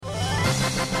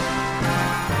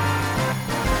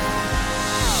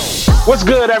What's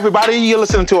good, everybody? You're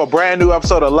listening to a brand new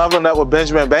episode of Leveling Up with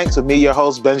Benjamin Banks with me, your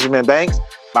host, Benjamin Banks,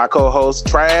 my co-host,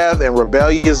 Trav, and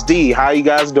Rebellious D. How you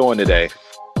guys doing today?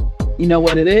 You know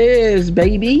what it is,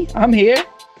 baby. I'm here.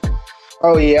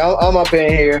 Oh, yeah. I'm up in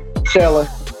here. Chilling.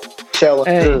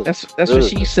 Hey, that's what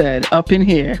she said. Up in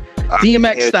here.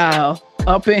 DMX style.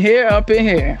 Up in here.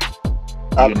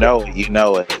 You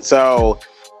know it. So,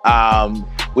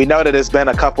 we know that it's been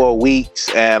a couple of weeks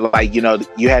and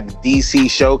you had the DC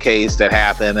showcase that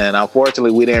happened, and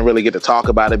unfortunately we didn't really get to talk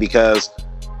about it because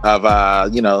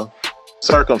of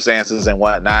circumstances and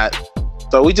whatnot.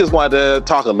 So we just wanted to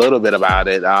talk a little bit about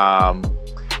it.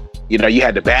 You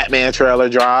had the Batman trailer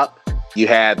drop. You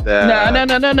had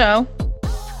the No.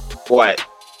 What?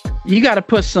 You got to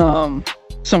put some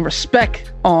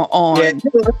respect on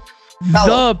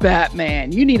the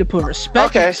Batman. You need to put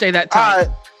respect. Okay. Say that time.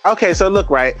 Okay, so look,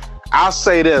 right. I'll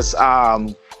say this. I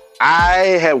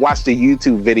had watched a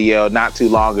YouTube video not too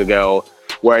long ago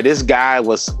where this guy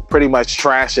was pretty much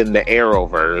trashing the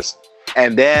Arrowverse,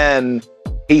 and then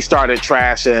he started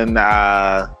trashing,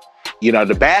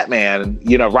 the Batman,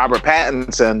 Robert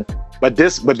Pattinson. But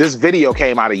this video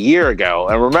came out a year ago,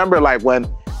 and remember, when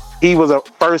he was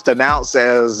first announced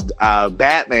as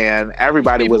Batman,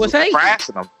 everybody was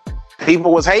trashing him.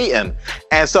 People was hating,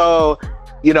 and so.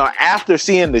 After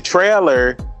seeing the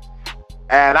trailer,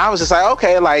 and I was just like,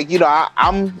 okay,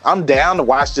 I'm down to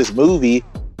watch this movie,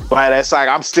 but it's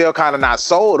I'm still kind of not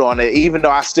sold on it, even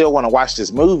though I still want to watch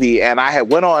this movie. And I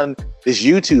had went on this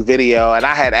YouTube video and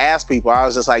I had asked people, I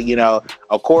was just like,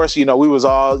 of course, we was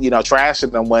all,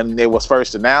 trashing them when it was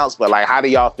first announced, but how do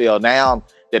y'all feel now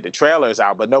that the trailer's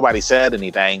out, but nobody said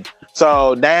anything?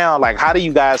 So now, how do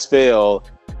you guys feel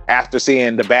after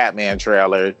seeing the Batman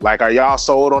trailer? Are y'all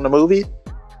sold on the movie?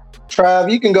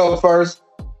 Trav, you can go first.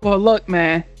 Well, look,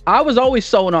 man, I was always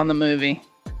sold on the movie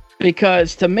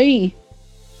because to me,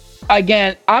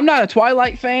 again, I'm not a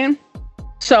Twilight fan,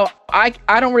 so I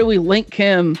don't really link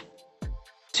him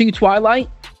to Twilight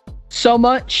so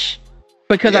much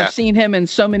because I've seen him in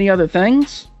so many other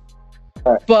things.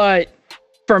 Right. But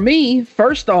for me,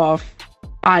 first off,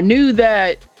 I knew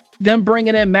that them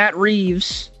bringing in Matt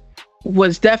Reeves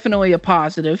was definitely a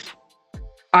positive.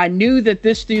 I knew that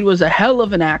this dude was a hell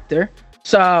of an actor.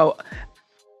 So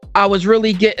I was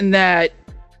really getting that.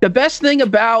 The best thing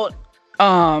about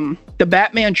the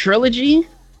Batman trilogy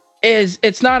is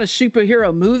it's not a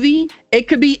superhero movie. It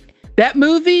could be that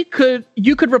movie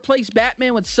you could replace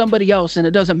Batman with somebody else and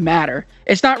it doesn't matter.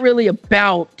 It's not really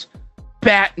about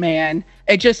Batman.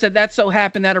 It just that so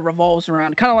happened that it revolves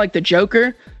around kind of like the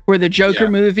Joker, where the Joker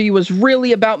movie was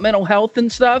really about mental health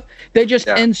and stuff. They just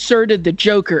inserted the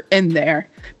Joker in there.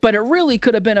 But it really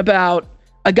could have been about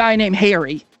a guy named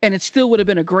Harry, and it still would have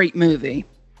been a great movie.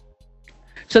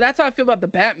 So that's how I feel about the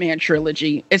Batman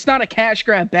trilogy. It's not a cash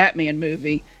grab Batman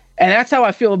movie. And that's how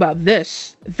I feel about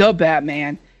this. The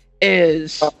Batman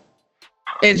it's going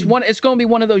to be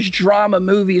one of those drama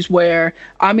movies where,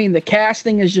 the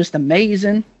casting is just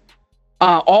amazing.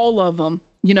 All of them,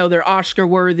 they're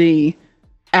Oscar-worthy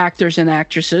actors and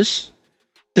actresses.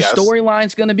 The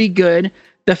storyline's going to be good.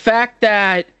 The fact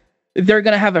that they're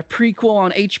going to have a prequel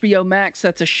on HBO Max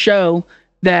that's a show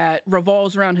that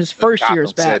revolves around his first year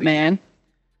as Batman.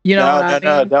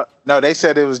 No, they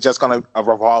said it was just going to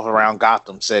revolve around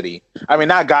Gotham City. I mean,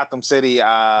 not Gotham City,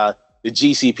 the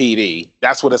GCPD.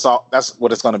 That's what it's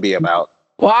going to be about.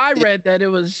 Well, I read that it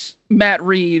was Matt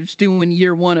Reeves doing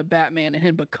year one of Batman and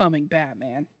him becoming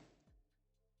Batman.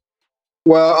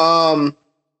 Well,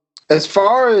 as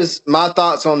far as my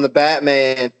thoughts on the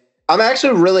Batman, I'm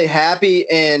actually really happy,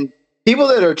 and people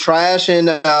that are trashing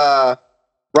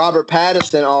Robert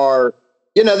Pattinson are,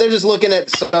 they're just looking at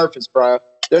the surface, bro.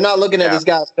 They're not looking at this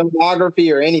guy's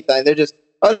filmography or anything. They're just,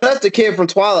 oh, that's the kid from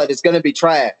Twilight. It's going to be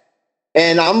trash.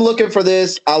 And I'm looking for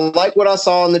this. I like what I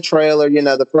saw in the trailer,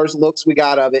 the first looks we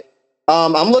got of it.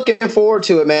 I'm looking forward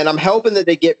to it, man. I'm hoping that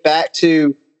they get back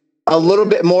to a little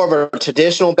bit more of a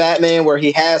traditional Batman where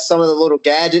he has some of the little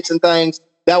gadgets and things.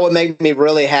 That would make me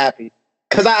really happy.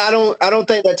 Because I don't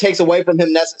think that takes away from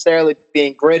him necessarily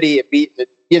being gritty and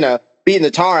beating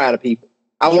the tar out of people.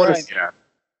 I would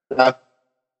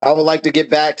like to get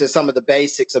back to some of the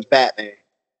basics of Batman.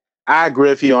 I agree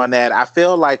with you on that. I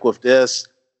feel like with this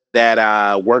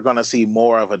that we're going to see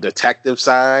more of a detective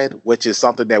side, which is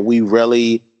something that we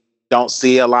really don't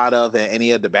see a lot of in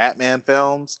any of the Batman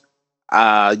films.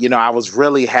 I was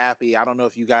really happy. I don't know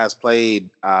if you guys played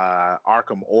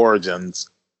Arkham Origins,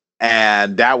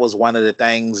 and that was one of the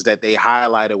things that they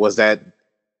highlighted was that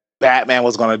Batman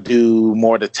was going to do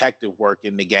more detective work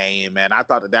in the game. And I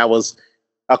thought that was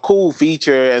a cool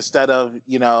feature instead of,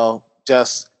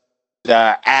 just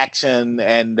the action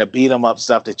and the beat 'em up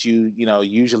stuff that you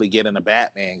usually get in a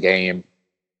Batman game.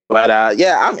 But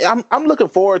yeah, I'm looking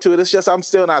forward to it. It's just I'm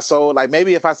still not sold. Like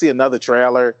maybe if I see another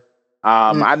trailer,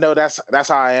 I know that's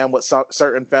how I am with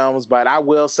certain films. But I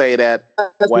will say that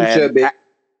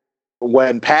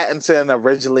when Pattinson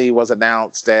originally was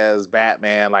announced as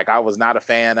Batman, like I was not a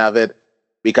fan of it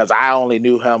because I only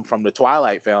knew him from the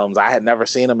Twilight films. I had never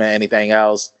seen him in anything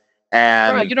else.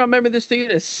 And Bro, you don't remember this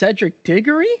dude as Cedric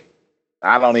Diggory?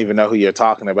 I don't even know who you're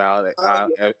talking about.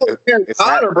 It's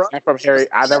Potter, not from Harry.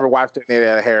 I never watched any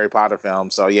of the Harry Potter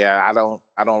films, so yeah,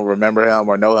 I don't remember him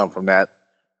or know him from that.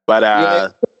 But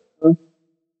go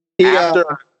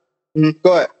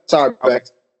ahead. Sorry,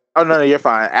 Bex. Oh no, you're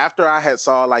fine. After I had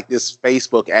saw like this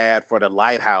Facebook ad for the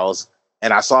Lighthouse,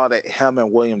 and I saw that him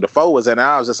and William Dafoe was in it,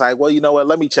 I was just like, well, you know what?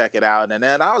 Let me check it out. And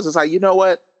then I was just like, you know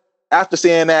what? After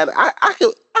seeing that, I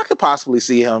could possibly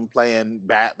see him playing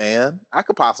Batman. I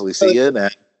could possibly see it.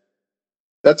 And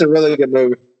that's a really good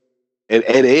movie.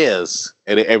 It is.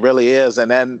 It really is.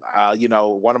 And then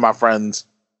one of my friends,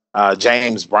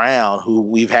 James Brown, who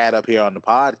we've had up here on the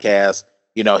podcast,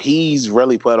 he's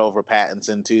really put over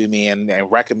Pattinson to me and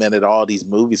recommended all these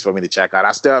movies for me to check out.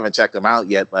 I still haven't checked them out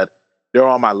yet, but they're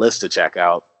on my list to check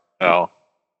out. Oh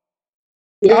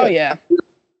yeah.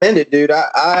 It, dude.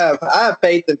 I have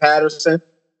faith in Patterson,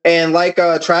 and like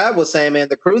Trav was saying, man,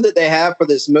 the crew that they have for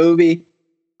this movie,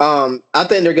 I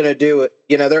think they're gonna do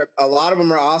it. A lot of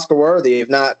them are Oscar worthy, if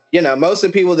not, most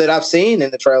of the people that I've seen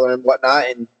in the trailer and whatnot,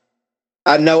 and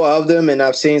I know of them, and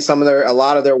I've seen a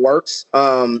lot of their works.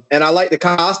 And I like the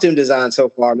costume design so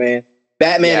far, man.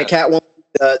 Batman and Catwoman,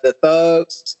 the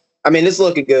thugs. I mean, it's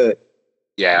looking good.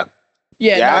 Yeah.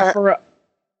 I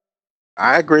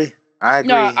agree.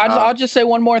 No, I'll just say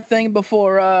one more thing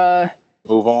before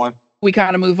move on. We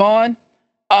kind of move on.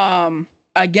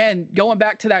 Again, going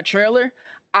back to that trailer,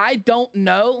 I don't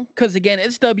know because again,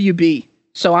 it's WB,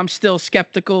 so I'm still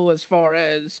skeptical as far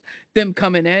as them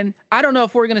coming in. I don't know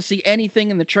if we're gonna see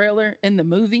anything in the trailer in the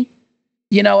movie.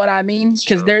 You know what I mean?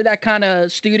 Because they're that kind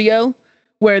of studio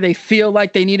where they feel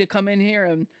like they need to come in here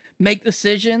and make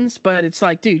decisions, but it's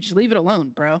like, dude, just leave it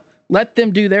alone, bro. Let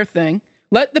them do their thing.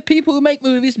 Let the people who make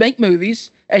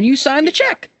movies, and you sign the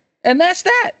check. And that's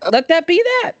that. Let that be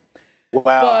that.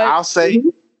 Well,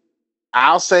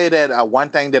 I'll say that one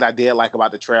thing that I did like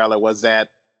about the trailer was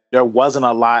that there wasn't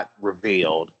a lot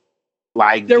revealed.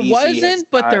 Like there wasn't,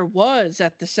 but there was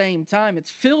at the same time.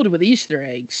 It's filled with Easter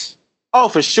eggs. Oh,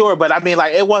 for sure. But I mean,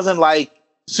 like, it wasn't like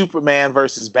Superman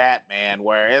versus Batman,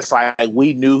 where it's like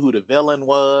we knew who the villain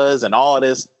was and all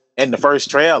this. In the first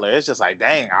trailer, it's just like,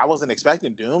 dang, I wasn't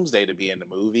expecting Doomsday to be in the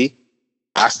movie.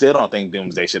 I still don't think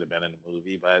Doomsday should have been in the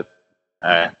movie, but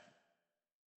yeah.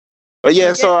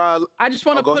 So I just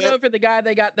want to put over the guy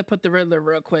they got to put the Riddler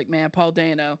real quick, man. Paul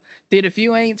Dano. Dude, if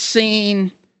you ain't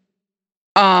seen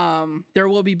There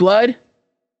Will Be Blood,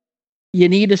 you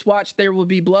need to watch There Will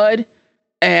Be Blood,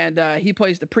 and he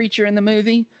plays the preacher in the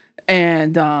movie,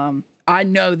 and I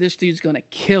know this dude's gonna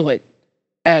kill it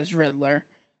as Riddler.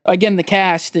 Again, the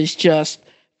cast is just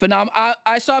phenomenal.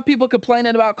 I saw people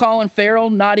complaining about Colin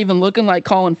Farrell not even looking like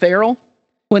Colin Farrell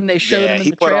when they showed him in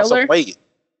the trailer. On some weight.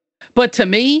 But to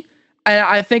me,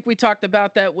 I think we talked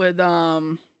about that with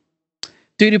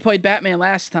dude who played Batman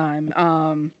last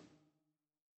time.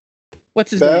 What's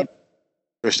his name?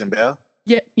 Christian Bale.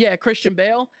 Yeah, Christian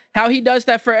Bale. How he does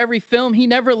that for every film. He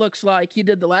never looks like he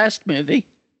did the last movie.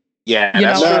 Yeah,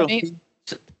 that's true. What I mean?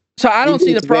 So I don't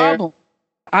see the problem.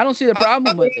 I don't see the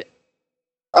problem with it.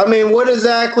 I mean, what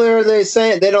exactly are they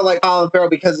saying? They don't like Colin Farrell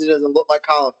because he doesn't look like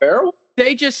Colin Farrell?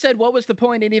 They just said, what was the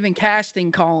point in even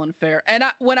casting Colin Farrell? And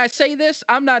when I say this,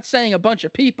 I'm not saying a bunch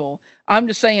of people. I'm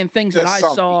just saying things that I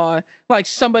saw, like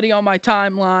somebody on my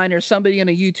timeline or somebody in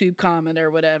a YouTube comment or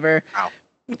whatever. Ow.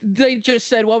 They just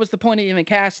said, what was the point of even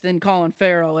casting Colin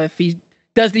Farrell if he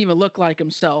doesn't even look like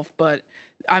himself? But,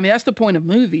 I mean, that's the point of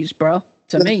movies, bro.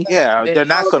 To me, yeah, they're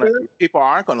not gonna. People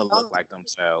aren't gonna look like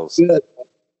themselves.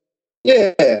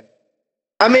 Yeah,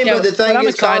 I mean, but the thing I'm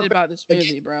is, excited about this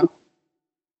movie, bro.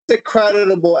 He's a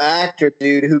creditable actor,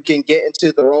 dude, who can get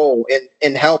into the role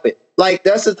and help it. Like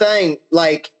that's the thing.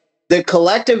 Like the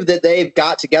collective that they've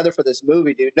got together for this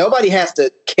movie, dude. Nobody has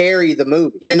to carry the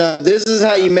movie. And this is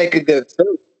how you make a good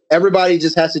film. Everybody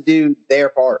just has to do their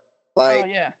part. Like,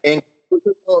 and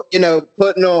putting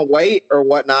on weight or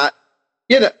whatnot.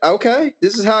 Okay,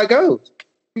 this is how it goes.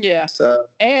 Yeah. So,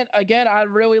 and again, I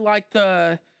really like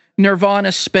the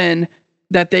Nirvana spin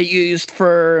that they used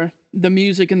for the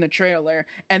music in the trailer.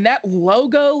 And that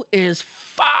logo is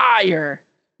fire.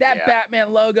 That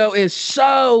Batman logo is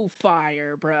so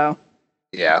fire, bro.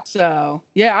 Yeah. So,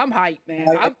 yeah, I'm hyped,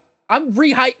 man. I'm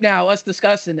re-hyped now. Us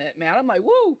discussing it, man. I'm like,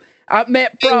 woo! Man,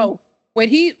 bro, when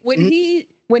he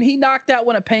knocked out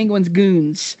one of Penguin's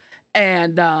goons,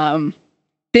 and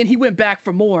then he went back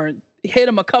for more, hit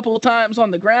him a couple of times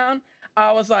on the ground.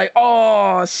 I was like,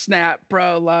 oh snap,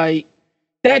 bro! Like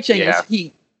that thing is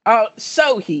heat. Oh,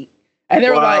 so heat. And they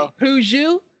were like, "Who's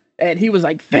you?" And he was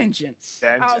like, "Vengeance."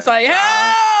 I was like,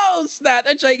 "Hell, snap!"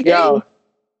 That's like, yo,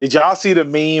 did y'all see the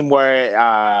meme where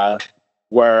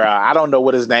I don't know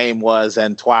what his name was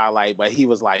in Twilight, but he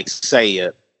was like, "Say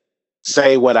it,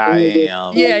 say what I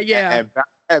am." Yeah.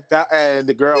 And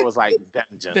the girl was like,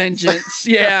 "Vengeance." Vengeance.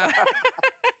 Yeah.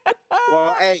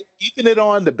 Well, hey, keeping it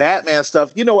on the Batman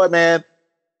stuff. You know what, man?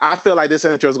 I feel like this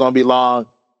intro is going to be long.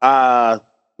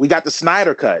 We got the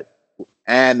Snyder Cut.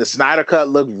 And the Snyder Cut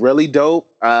looked really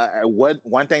dope.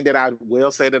 One thing that I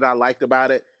will say that I liked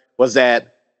about it was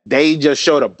that they just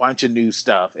showed a bunch of new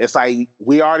stuff. It's like,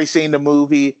 we already seen the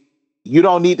movie. You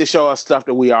don't need to show us stuff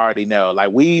that we already know.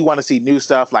 Like, we want to see new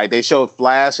stuff. Like, they showed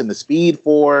Flash and the Speed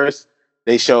Force.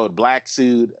 They showed Black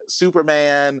Suit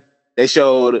Superman. They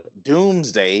showed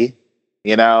Doomsday.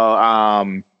 You know,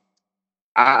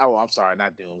 I'm sorry,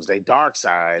 not Doomsday.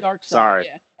 Darkseid. Sorry.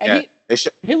 Yeah. And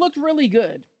he looked really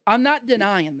good. I'm not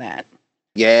denying that.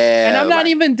 Yeah. And I'm not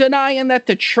even denying that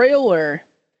the trailer,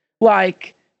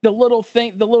 like the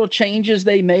little changes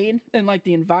they made in like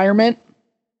the environment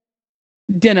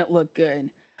didn't look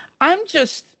good. I'm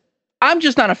just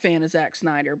not a fan of Zack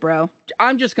Snyder, bro.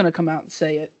 I'm just going to come out and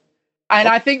say it. And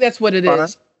I think that's what it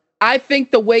is. I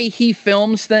think the way he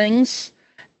films things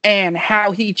and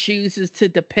how he chooses to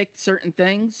depict certain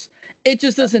things, it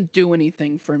just doesn't do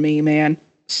anything for me, man.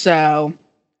 So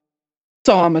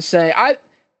that's all I'm gonna say. I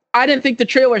didn't think the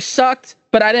trailer sucked,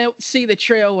 but I didn't see the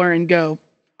trailer and go,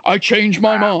 I changed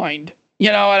my mind.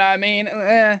 You know what I mean?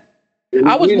 I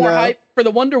was more hyped for the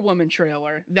Wonder Woman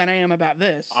trailer than I am about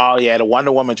this. Oh yeah, the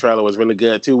Wonder Woman trailer was really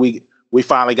good too. We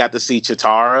finally got to see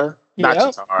Chitara. Not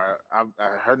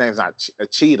Chitara. Her name's not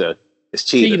Cheetah. It's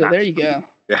Cheetah. There you go.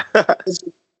 Yeah.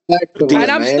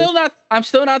 And I'm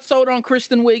still not sold on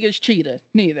Kristen Wiig as Cheetah,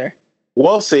 neither.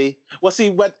 We'll see.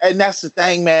 And that's the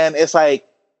thing, man. It's like,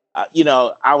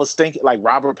 I was thinking like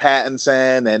Robert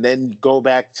Pattinson, and then go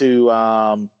back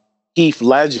to Heath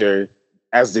Ledger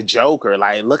as the Joker.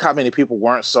 Like, look how many people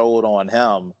weren't sold on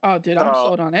him. Oh, dude, I'm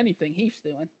sold on anything Heath's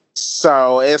doing.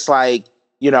 So it's like,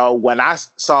 when I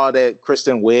saw that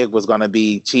Kristen Wiig was going to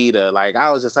be Cheetah, like,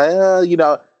 I was just like,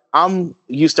 I'm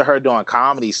used to her doing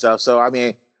comedy stuff. So, I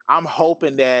mean, I'm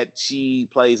hoping that she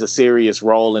plays a serious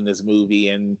role in this movie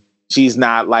and she's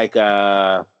not like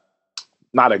not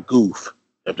a goof,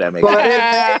 if that makes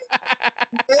sense.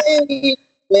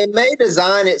 They may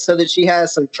design it so that she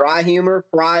has some dry humor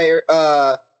prior,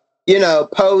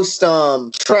 post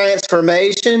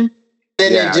transformation.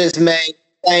 Then it just may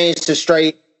change to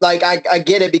straight. Like, I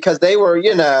get it because they were,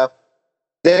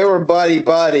 they were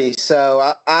buddy.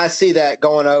 So I see that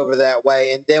going over that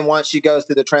way. And then once she goes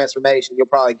through the transformation, you'll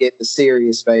probably get the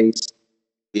serious face.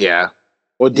 Yeah.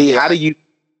 Well, D, how do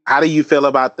you feel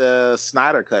about the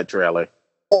Snyder Cut trailer?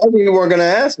 I knew you weren't going to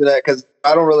ask me that because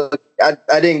I don't really.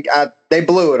 They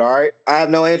blew it. All right. I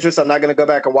have no interest. I'm not going to go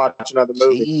back and watch another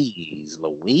movie. Jeez,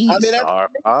 Louise.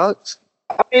 I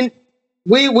mean,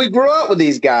 we grew up with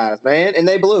these guys, man, and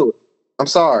they blew it. I'm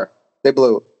sorry, they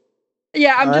blew it.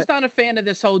 Yeah, I'm just not a fan of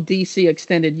this whole DC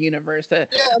extended universe. I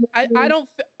don't.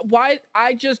 Why?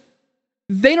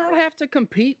 They don't have to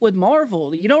compete with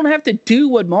Marvel. You don't have to do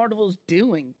what Marvel's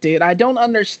doing, dude. I don't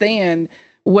understand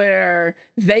where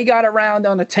they got around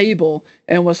on a table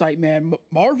and was like, man,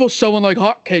 Marvel's selling like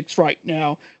hotcakes right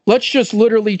now. Let's just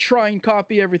literally try and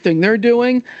copy everything they're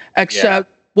doing,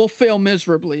 except we'll fail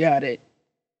miserably at it.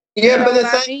 Yeah, but the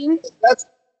thing,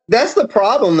 that's the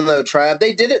problem though, Trav.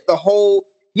 They did it the whole.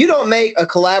 You don't make a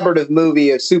collaborative movie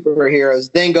of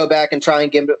superheroes, then go back and try and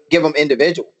give them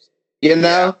individuals. You know?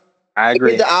 Yeah, I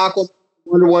agree. The Aquaman,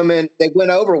 Wonder Woman, they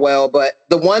went over well, but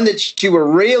the one that you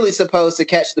were really supposed to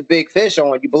catch the big fish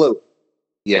on, you blew it.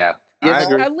 Yeah, I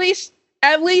agree.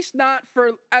 At least not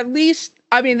for. At least,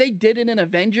 I mean, they did it in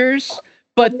Avengers,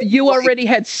 but you already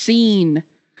had seen,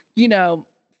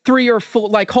 3 or 4.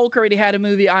 Like Hulk already had a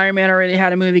movie, Iron Man already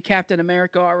had a movie, Captain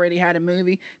America already had a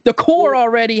movie. The Corps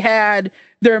already had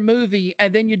their movie,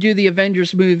 and then you do the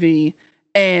Avengers movie,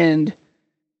 and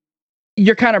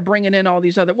you're kind of bringing in all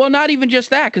these other. Well, not even just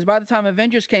that, because by the time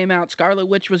Avengers came out, Scarlet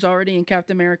Witch was already in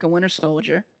Captain America: Winter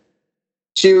Soldier.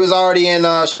 She was already in.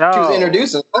 She was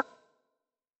introducing.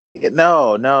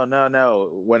 No.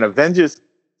 When Avengers,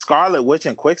 Scarlet Witch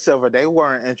and Quicksilver, they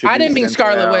weren't introduced. I didn't mean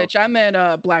Scarlet Witch. I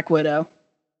meant Black Widow.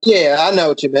 Yeah, I know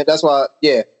what you meant. That's why.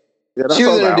 Yeah, that's she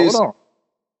was introduced.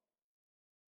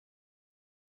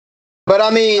 But I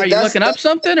mean, Are you looking up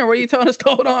something, or were you telling us to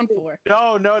hold on for?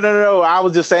 No. I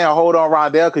was just saying hold on,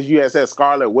 Rondell, because you had said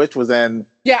Scarlet Witch was in.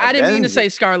 Yeah, I didn't mean to say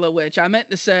Scarlet Witch. I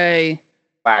meant to say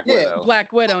Black Widow.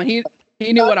 Black Widow. And he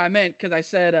knew what I meant because I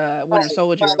said Winter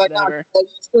Soldier or whatever.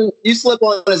 You slip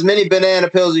on as many banana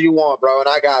pills as you want, bro, and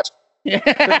I got you.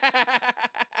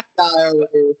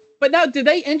 But now, did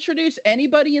they introduce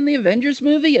anybody in the Avengers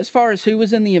movie as far as who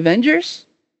was in the Avengers?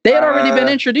 They had already been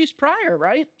introduced prior,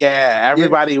 right? Yeah,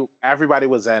 everybody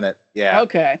was in it. Yeah.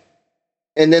 Okay.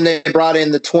 And then they brought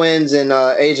in the twins in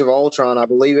Age of Ultron, I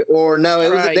believe it. Or no, it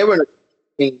was they were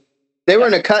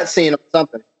in a cutscene or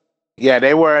something. Yeah,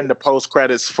 they were in the post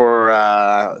credits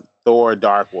for Thor: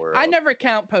 Dark World. I never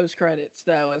count post credits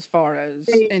though, as far as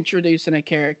introducing a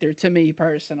character to me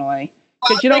personally.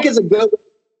 I think it's a good.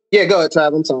 Yeah, go ahead,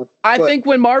 Trav. I'm sorry. I think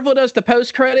when Marvel does the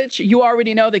post credits, you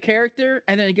already know the character,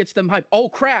 and then it gets them hype. Oh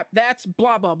crap, that's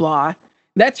blah blah blah.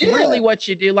 That's really what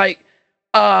you do. Like,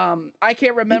 I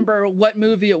can't remember what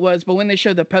movie it was, but when they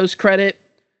showed the post credit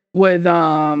with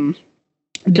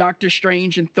Doctor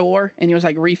Strange and Thor, and he was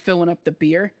like refilling up the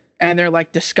beer, and they're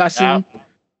like discussing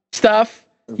stuff.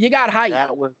 You got hype.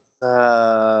 That was.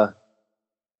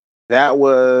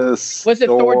 Was it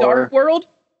Thor: Dark World?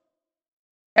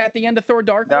 At the end of Thor: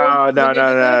 Dark World?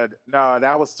 No.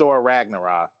 That was Thor: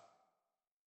 Ragnarok.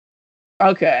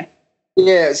 Okay.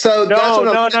 Yeah. So no.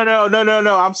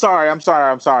 I'm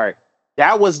sorry.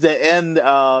 That was the end.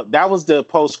 That was the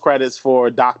post credits for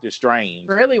Doctor Strange.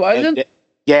 Really wasn't?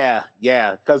 Yeah.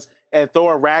 Because in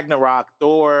Thor: Ragnarok,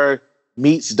 Thor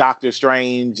meets Doctor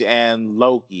Strange and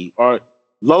Loki, or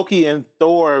Loki and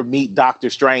Thor meet Doctor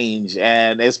Strange,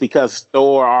 and it's because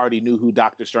Thor already knew who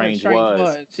Doctor Strange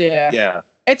was. Yeah.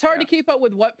 It's hard to keep up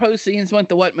with what post scenes went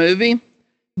to what movie,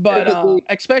 but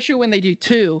especially when they do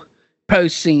two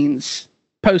post scenes,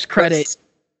 post credit.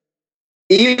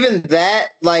 Even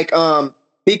that,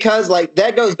 because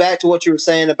that goes back to what you were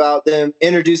saying about them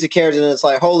introducing characters, and it's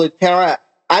like, holy crap!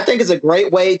 I think it's a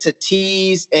great way to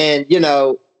tease and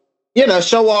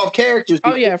show off characters.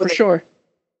 Oh yeah, for sure.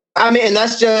 I mean, and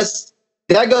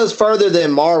that goes further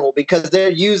than Marvel because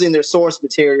they're using their source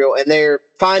material and they're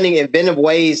finding inventive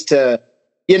ways to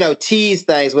tease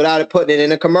things without it putting it in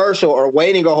a commercial or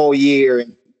waiting a whole year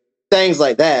and things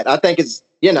like that. I think it's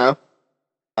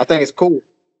cool.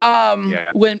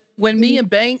 When me and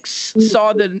Banks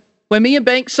saw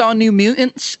New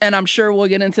Mutants, and I'm sure we'll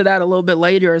get into that a little bit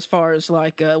later as far as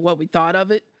what we thought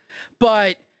of it,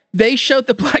 but they showed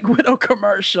the Black Widow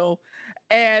commercial,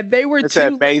 and they were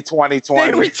said May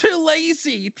 2020. They were too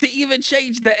lazy to even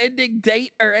change the ending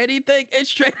date or anything. It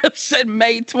straight up said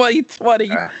May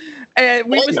 2020. And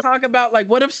we was talking about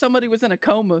what if somebody was in a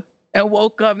coma and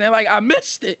woke up and they're like, I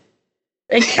missed it.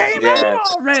 It came out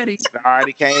already. It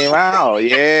already came out.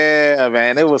 Yeah,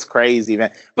 man. It was crazy,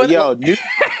 man. But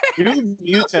New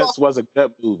Mutants was a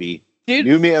good movie. Dude,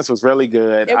 New Mutants was really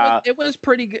good. It was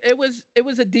pretty good. It was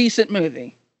a decent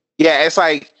movie. Yeah, it's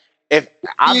like if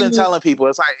I've been telling people,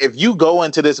 it's like if you go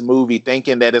into this movie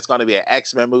thinking that it's going to be an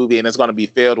X-Men movie and it's going to be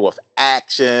filled with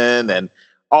action and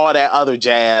all that other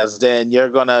jazz, then you're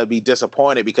going to be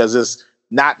disappointed because it's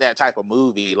not that type of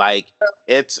movie. Like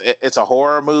it's a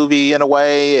horror movie in a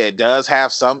way. It does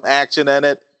have some action in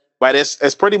it, but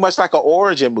it's pretty much like an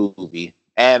origin movie.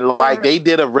 And they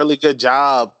did a really good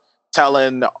job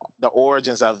telling the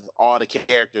origins of all the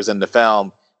characters in the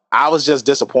film. I was just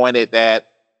disappointed that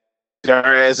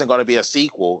there isn't going to be a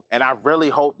sequel. And I really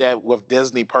hope that with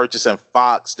Disney purchasing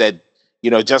Fox that,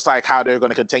 just like how they're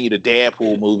going to continue the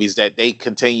Deadpool movies, that they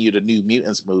continue the New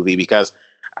Mutants movie, because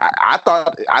I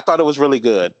thought it was really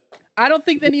good. I don't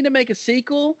think they need to make a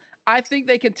sequel. I think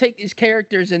they can take these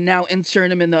characters and now insert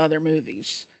them in the other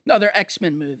movies, the other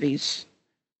X-Men movies.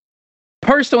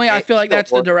 Personally, I feel like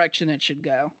that's the direction it should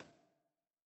go.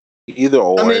 Either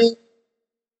or. I mean,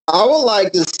 I would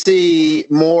like to see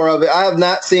more of it. I have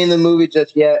not seen the movie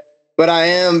just yet, but I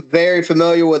am very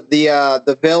familiar with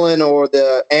the villain or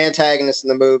the antagonist in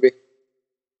the movie.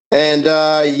 And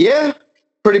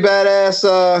pretty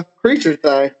badass creature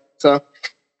thing. So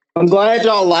I'm glad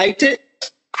y'all liked it.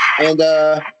 And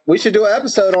we should do an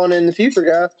episode on it in the future,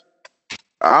 guys.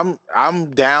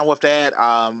 I'm down with that.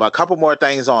 A couple more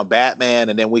things on Batman,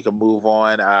 and then we can move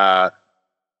on.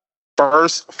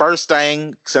 First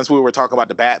thing, since we were talking about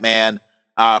the Batman,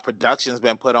 production's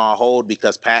been put on hold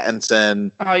because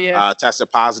Pattinson tested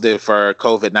positive for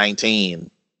COVID-19.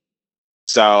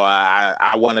 So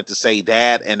I wanted to say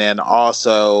that, and then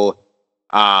also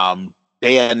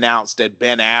they announced that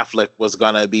Ben Affleck was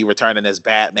going to be returning as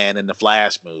Batman in the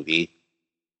Flash movie.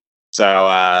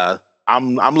 So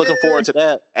I'm looking forward to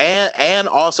that. And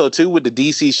also too with the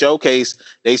DC showcase,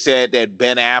 they said that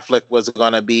Ben Affleck was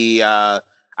going to be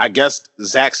I guess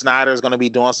Zack Snyder is going to be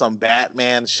doing some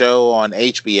Batman show on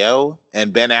HBO,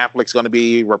 and Ben Affleck's going to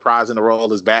be reprising the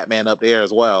role as Batman up there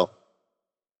as well.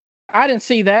 I didn't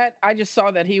see that. I just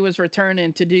saw that he was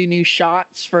returning to do new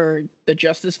shots for the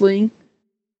Justice League.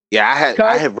 Yeah,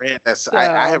 I have read that.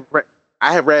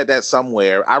 I have read that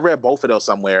somewhere. I read both of those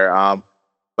somewhere.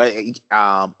 But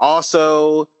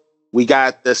also we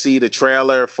got to see the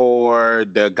trailer for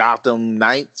the Gotham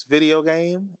Knights video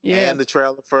game and the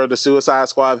trailer for the Suicide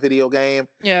Squad video game.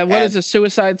 Yeah, what is the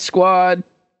Suicide Squad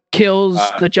kills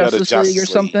the Justice League or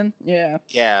something? Yeah.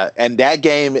 Yeah, and that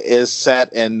game is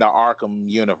set in the Arkham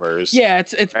universe. Yeah,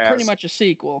 it's pretty much a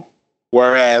sequel.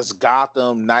 Whereas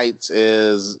Gotham Knights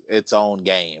is its own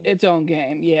game. Its own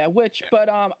game, yeah. But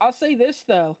I'll say this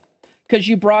though, because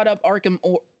you brought up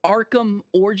Arkham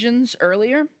Origins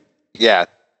earlier. Yeah.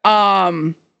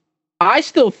 I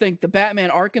still think the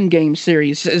Batman Arkham game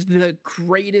series is the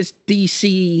greatest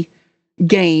DC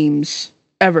games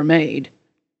ever made.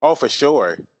 Oh, for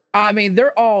sure. I mean,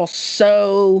 they're all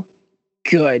so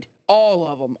good. All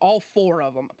of them. All 4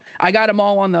 of them. I got them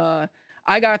all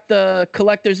I got the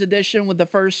collector's edition with the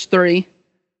first 3.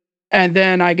 And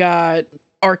then I got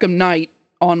Arkham Knight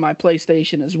on my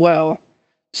PlayStation as well.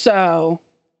 So,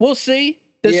 we'll see.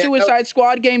 The Suicide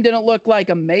Squad game didn't look like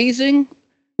amazing.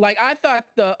 Like, I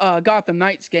thought the Gotham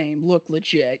Knights game looked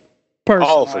legit,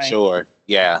 personally. Oh, for sure.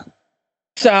 Yeah.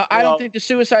 So, I don't think the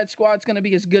Suicide Squad's going to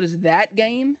be as good as that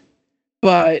game.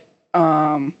 But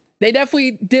they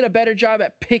definitely did a better job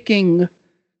at picking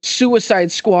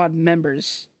Suicide Squad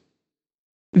members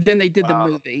than they did the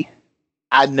movie.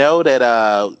 I know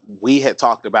that we had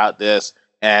talked about this,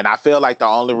 and I feel like the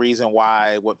only reason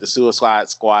why with the Suicide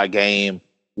Squad game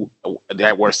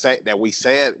that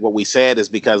we said is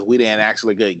because we didn't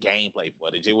actually get gameplay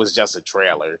footage. It was just a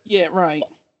trailer. Yeah, right.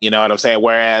 You know what I'm saying?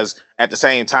 Whereas at the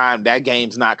same time, that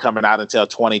game's not coming out until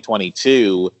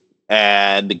 2022,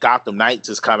 and the Gotham Knights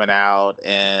is coming out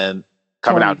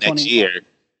next year.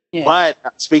 Yeah. But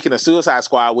speaking of Suicide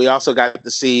Squad, we also got to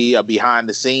see a behind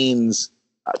the scenes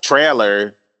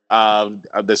trailer of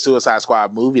the Suicide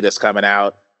Squad movie that's coming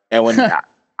out, and when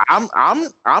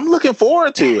I'm looking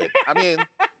forward to it. I mean,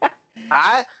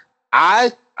 I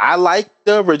like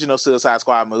the original Suicide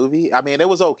Squad movie. I mean, it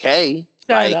was okay.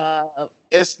 Shut up.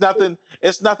 It's nothing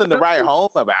to write home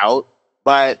about,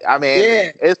 but I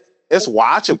mean, it's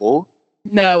watchable.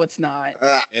 No, it's not.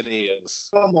 It is.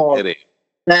 Come on. It is.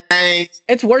 Thanks.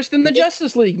 It's worse than the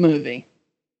Justice League movie.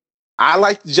 I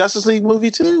like the Justice League movie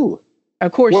too.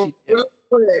 Of course you do.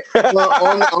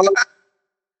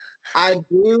 I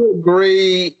do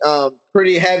agree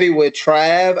pretty heavy with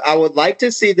Trav. I would like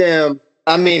to see them,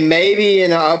 I mean, maybe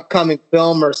in an upcoming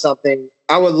film or something.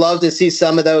 I would love to see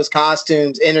some of those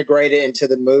costumes integrated into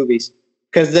the movies.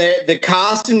 Because the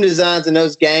costume designs in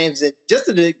those games, and just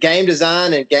the game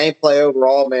design and gameplay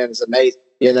overall, man, is amazing.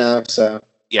 You know, so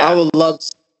yeah. I would love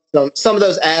some of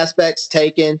those aspects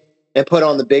taken and put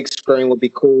on the big screen would be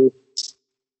cool.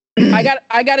 I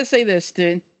got to say this,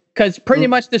 dude, because pretty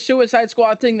much the Suicide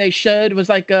Squad thing they showed was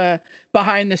like a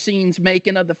behind the scenes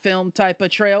making of the film type of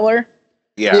trailer.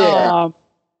 Yeah.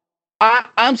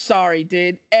 I'm sorry,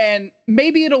 dude, and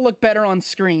maybe it'll look better on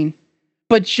screen.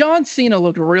 But John Cena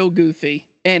looked real goofy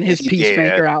in his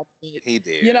Peacemaker outfit. He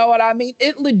did. You know what I mean?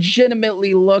 It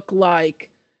legitimately looked like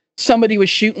somebody was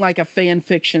shooting like a fan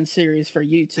fiction series for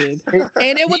YouTube.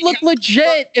 And it would look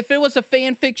legit if it was a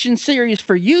fan fiction series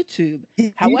for YouTube.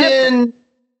 However,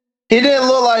 he didn't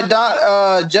look like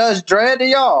Judge Dredd to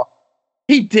y'all.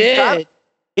 He did.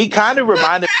 He kind of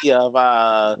reminded me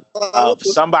of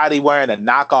somebody wearing a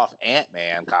knockoff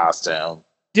Ant-Man costume.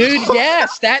 Dude,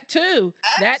 yes, that too.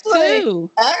 Actually,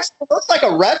 looks like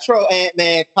a retro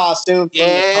Ant-Man costume.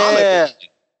 Yeah.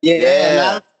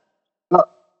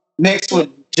 Mixed with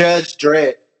Judge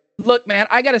Dredd. Look, man,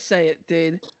 I gotta say it,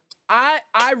 dude.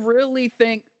 I really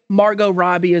think Margot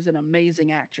Robbie is an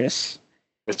amazing actress.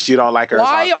 But you don't like her.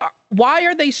 Why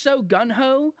are they so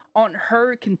gung-ho on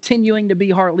her continuing to be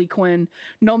Harley Quinn,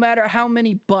 no matter how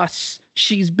many busts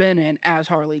she's been in as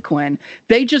Harley Quinn?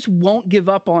 They just won't give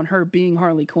up on her being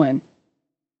Harley Quinn.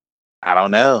 I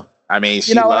don't know. I mean,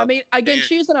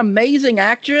 she's an amazing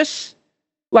actress.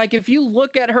 Like, if you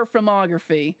look at her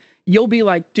filmography, you'll be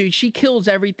like, dude, she kills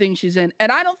everything she's in.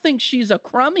 And I don't think she's a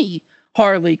crummy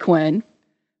Harley Quinn,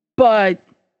 but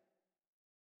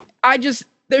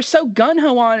they're so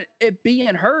gung-ho on it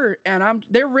being her, and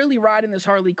they're really riding this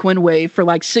Harley Quinn wave for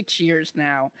like 6 years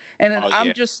now. And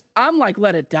I'm like,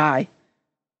 let it die.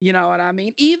 You know what I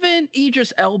mean? Even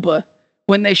Idris Elba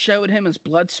when they showed him as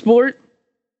Bloodsport,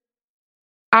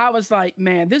 I was like,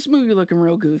 man, this movie looking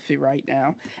real goofy right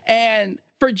now. And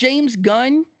for James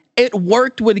Gunn, it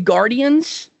worked with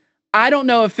Guardians. I don't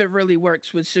know if it really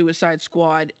works with Suicide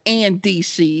Squad and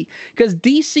DC, because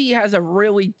DC has a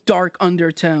really dark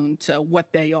undertone to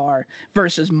what they are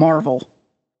versus Marvel.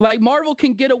 Like, Marvel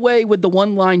can get away with the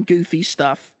one-line goofy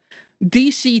stuff.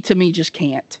 DC, to me, just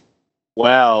can't.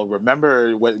 Well,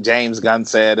 remember what James Gunn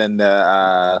said in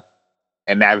that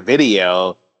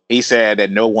video? He said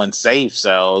that no one's safe,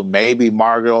 so maybe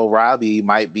Margot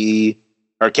Robbie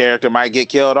her character might get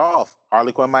killed off.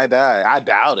 Harley Quinn might die. I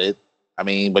doubt it. I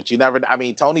mean, but you never. I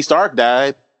mean, Tony Stark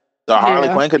died, so Harley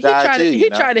Quinn could die too. He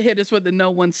tried to hit us with the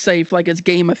 "no one's safe" like it's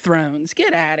Game of Thrones.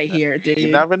 Get out of here, dude. You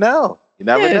never know. Get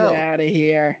out of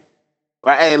here.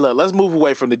 But hey, look, let's move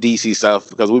away from the DC stuff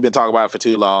because we've been talking about it for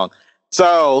too long.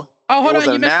 So, hold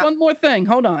on, you missed one more thing.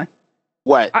 Hold on.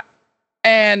 What?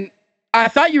 I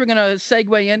thought you were going to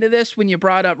segue into this when you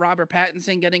brought up Robert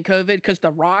Pattinson getting COVID, because The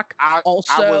Rock I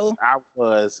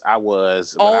was.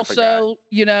 Also,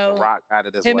 you know, The Rock got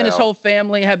it as him well. And his whole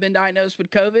family have been diagnosed with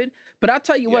COVID. But I'll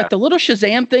tell you what, the little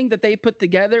Shazam thing that they put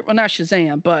together, well, not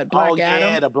Shazam, but Black Adam.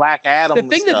 Yeah, the Black Adam.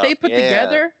 The thing that they put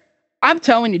together, I'm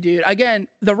telling you, dude, again,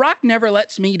 The Rock never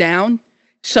lets me down.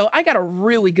 So I got a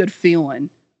really good feeling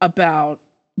about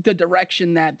the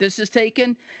direction that this is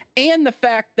taken, and the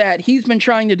fact that he's been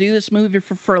trying to do this movie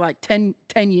for like 10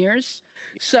 years.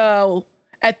 So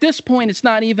at this point, it's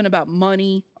not even about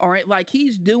money. All right. Like,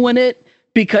 he's doing it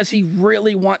because he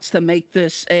really wants to make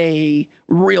this a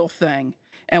real thing.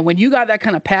 And when you got that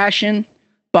kind of passion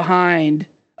behind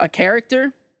a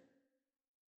character,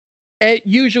 it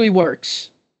usually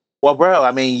works. Well, bro,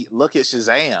 I mean, look at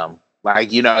Shazam.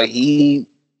 Like, you know, he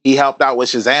helped out with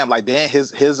Shazam. Like, then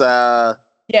his $7.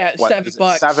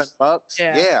 $7.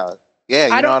 Yeah.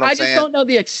 You know what I'm saying? I just don't know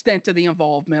the extent of the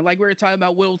involvement. Like, we were talking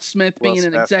about Will Smith being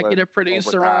an executive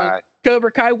producer on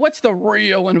Cobra Kai. What's the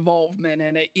real involvement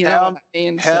in it? You know,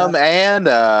 and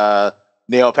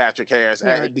Neil Patrick Harris.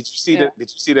 Yeah. Did you see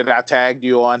that I tagged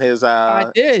you on his? I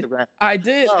did. Instagram? I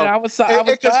did, and I was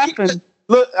laughing.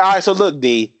 Look, all right. So look,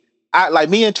 D. Like,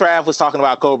 me and Trav was talking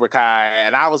about Cobra Kai,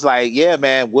 and I was like, yeah,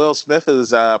 man, Will Smith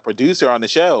is a producer on the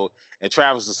show. And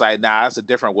Travis was like, nah, that's a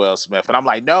different Will Smith. And I'm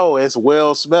like, no, it's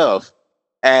Will Smith.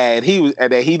 And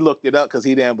then he looked it up because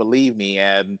he didn't believe me,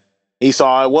 and he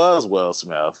saw it was Will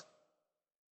Smith.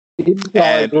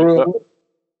 The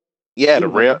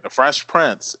Fresh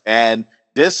Prince. And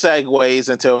this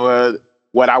segues into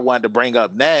what I wanted to bring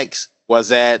up next, was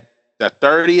that the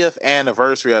 30th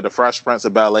anniversary of the Fresh Prince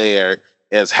of Bel-Air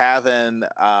is having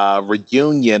a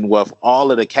reunion with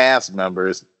all of the cast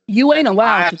members. You ain't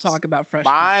allowed to talk about Fresh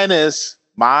Prince.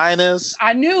 Minus.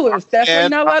 I knew it was definitely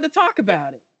not allowed to talk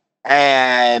about it.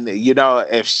 And, you know,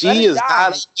 if she is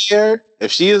not here,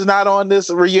 if she is not on this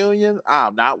reunion,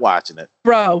 I'm not watching it.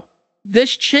 Bro,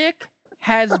 this chick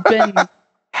has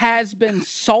been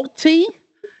salty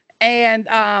and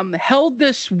held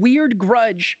this weird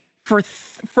grudge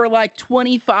for like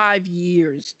 25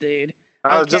 years, dude.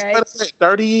 Just let it say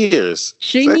 30 years.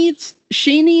 She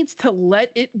needs to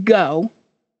let it go.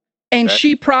 And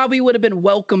she probably would have been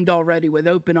welcomed already with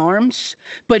open arms,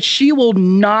 but she will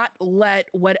not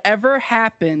let whatever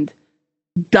happened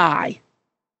die.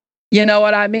 You know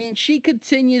what I mean? She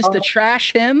continues to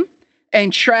trash him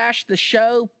and trash the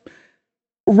show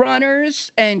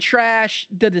runners and trash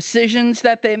the decisions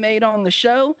that they made on the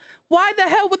show. Why the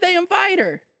hell would they invite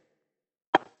her?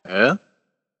 Yeah.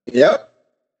 Yep.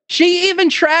 She even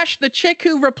trashed the chick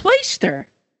who replaced her.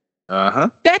 Uh-huh.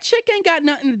 That chick ain't got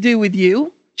nothing to do with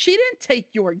you. She didn't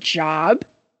take your job.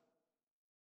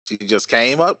 She just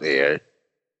came up there.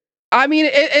 I mean,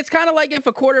 it's kind of like if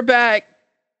a quarterback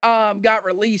got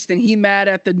released and he mad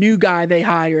at the new guy they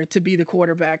hired to be the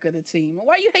quarterback of the team.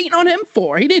 Why are you hating on him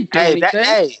for? He didn't do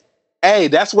anything. Hey,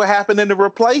 that's what happened in the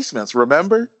replacements,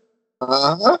 remember?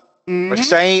 Uh-huh.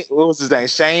 Mm-hmm. What was his name?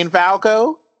 Shane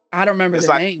Falco? I don't remember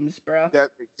the names, bro.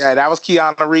 That was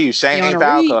Keanu Reeves. Shane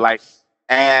Falco. Like,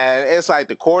 and it's like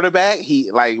the quarterback,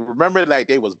 remember, like,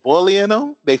 they was bullying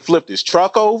him. They flipped his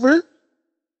truck over.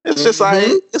 It's just like,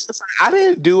 I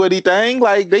didn't do anything.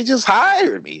 Like, they just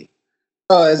hired me.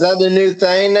 Oh, is that the new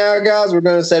thing now, guys? We're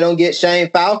going to say don't get Shane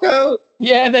Falco?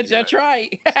 Yeah, that's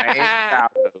right.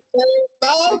 Shane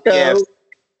Falco. Yes.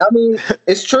 I mean,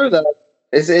 it's true, though.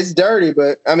 It's dirty,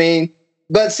 but, I mean,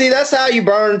 but see, that's how you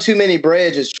burn too many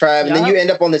bridges, Trav. And then you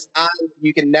end up on this island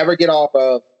you can never get off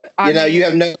of. You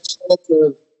have no chance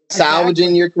of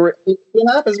salvaging your career.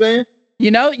 What happens, man?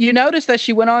 You notice that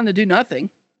she went on to do nothing.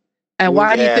 And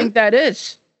why do you think that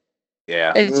is?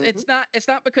 Yeah. It's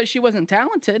not because she wasn't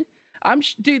talented.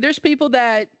 Dude, there's people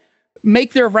that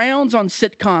make their rounds on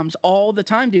sitcoms all the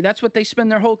time, dude. That's what they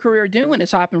spend their whole career doing,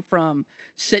 is hopping from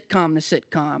sitcom to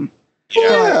sitcom.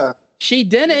 Yeah. She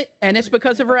didn't, and it's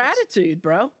because of her attitude,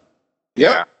 bro.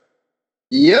 Yep.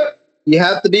 You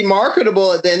have to be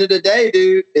marketable at the end of the day,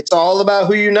 dude. It's all about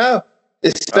who you know,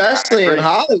 especially in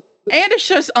Hollywood. And it's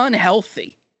just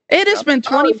unhealthy. It has been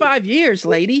 25 years,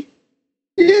 lady.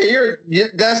 Yeah,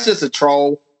 that's just a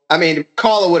troll. I mean,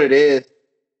 call it what it is.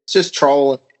 It's just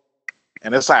trolling.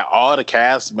 And it's like all the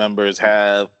cast members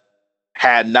have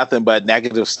had nothing but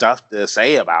negative stuff to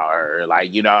say about her.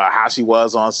 Like, you know, how she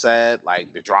was on set,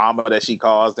 like the drama that she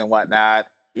caused and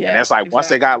whatnot. Yeah, and it's like once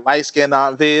they got light skin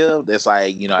on Viv, it's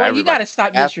like, you know, well, you got to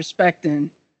stop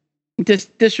disrespecting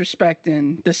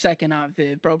the second Aunt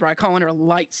Viv, bro, by calling her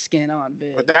light skin Aunt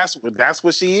Viv. But that's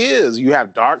what she is. You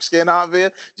have dark skin Aunt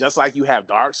Viv, just like you have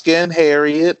dark skin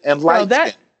Harriet and light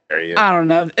skin Harriet. I don't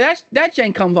know. That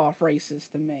Jane comes off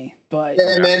racist to me, but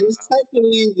yeah, man, it's taking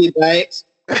it easy, Banks.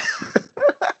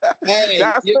 Hey,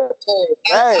 how did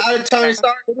Tony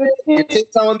Stark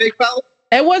hit someone big fella?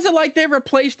 It wasn't like they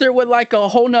replaced her with like a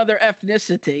whole nother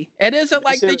ethnicity. It isn't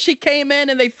like that she came in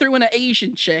and they threw in an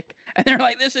Asian chick and they're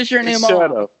like, "This is your new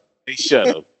mom." They should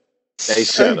have.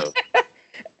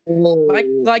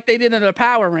 like they did in the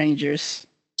Power Rangers.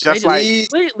 Just they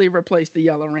completely replaced the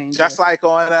Yellow Ranger. Just like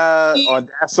on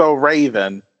That's So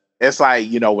Raven, it's like,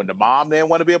 you know, when the mom didn't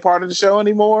want to be a part of the show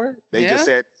anymore, they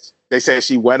said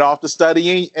she went off to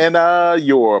study in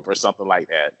Europe or something like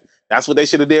that. That's what they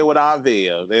should have did with Aunt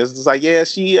Viv. It's just like, yeah,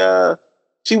 she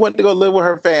went to go live with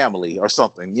her family or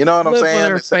something. You know what I'm saying?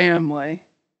 Live with her family.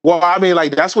 Well, I mean,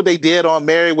 like that's what they did on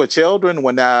Married with Children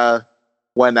when Katie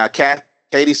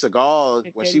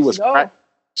Sagal, when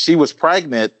she was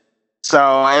pregnant.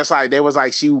 So it's like they was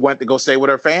like she went to go stay with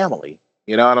her family.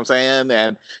 You know what I'm saying?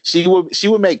 And she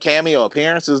would make cameo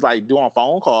appearances, like doing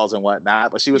phone calls and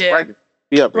whatnot. But she was pregnant.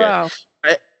 Yep. Wow.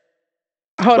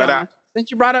 Hold on.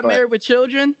 Since you brought up Married with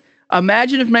Children.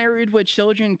 Imagine if Married with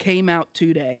Children came out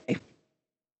today.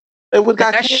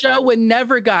 That show would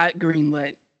never got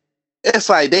greenlit. It's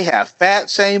like they have fat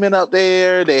shaming up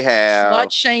there. They have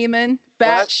slut shaming,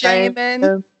 fat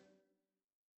shaming.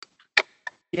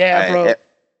 Yeah, bro.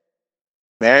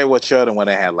 Married with Children when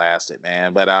it had lasted,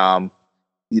 man. But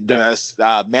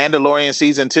Mandalorian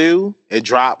season 2, it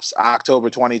drops October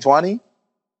 2020.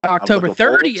 October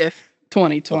 30th,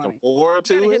 2020. Or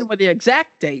to hit him with the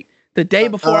exact date. The day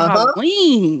before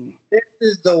Halloween. This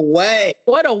is the way.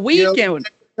 What a weekend.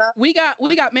 We got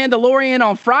Mandalorian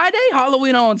on Friday,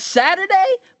 Halloween on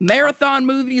Saturday, marathon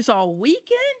movies all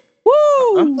weekend.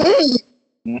 Woo!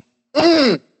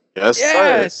 Yes,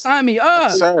 sir. Sign me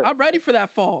up. Yes, I'm ready for that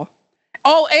fall.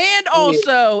 Oh, and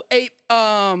also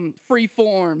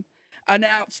Freeform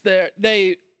announced that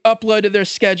they uploaded their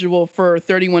schedule for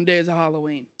 31 Days of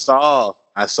Halloween.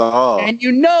 I saw. And you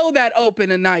know that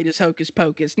opening night is Hocus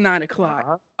Pocus, 9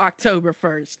 o'clock, October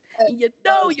 1st. And you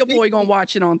know your boy gonna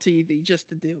watch it on TV just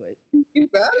to do it. You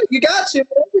got to. You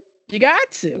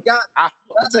got to.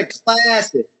 That's a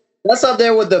classic. That's up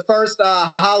there with the first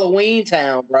Halloween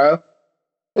Town, bro.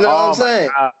 You know what I'm saying?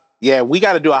 Yeah, we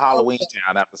got to do a Halloween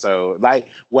Town episode. Like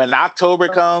when October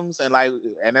comes and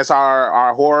it's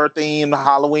our horror themed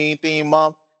Halloween theme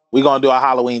month, we're gonna do a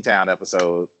Halloween Town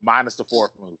episode minus the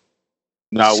fourth movie.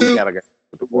 No, we gotta get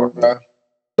the fourth movie.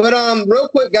 But real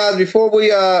quick, guys, before we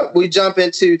jump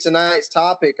into tonight's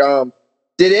topic,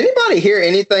 did anybody hear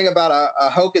anything about a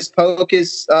Hocus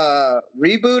Pocus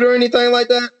reboot or anything like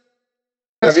that?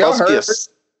 Have y'all heard?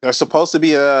 There's supposed to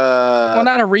be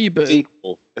not a reboot.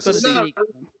 Sequel. It's a sequel.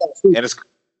 And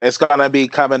it's gonna be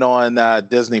coming on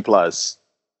Disney Plus.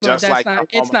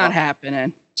 It's not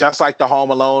happening. Just like the Home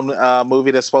Alone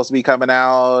movie that's supposed to be coming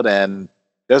out, and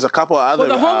there's a couple of other.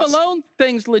 Well, the Home Alone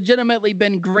thing's legitimately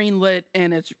been greenlit,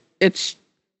 and it's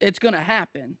gonna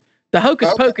happen. The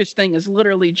Hocus Pocus thing is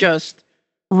literally just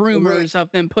rumors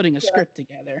of them putting a script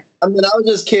together. I mean, I was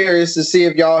just curious to see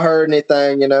if y'all heard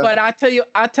anything, you know. But I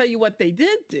tell you what they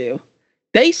did do.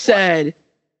 They said,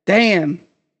 "Damn,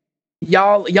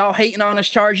 y'all hating on us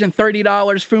charging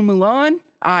 $30 for Mulan?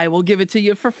 I will give it to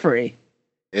you for free."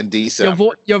 In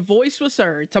December. Your voice was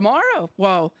heard. Tomorrow,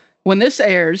 well, when this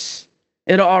airs,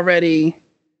 it'll already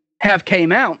have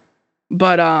came out.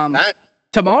 But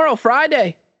tomorrow,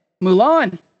 Friday,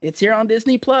 Mulan, it's here on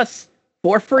Disney Plus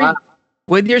for free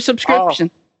with your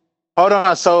subscription. Hold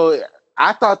on. So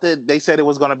I thought that they said it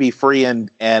was going to be free in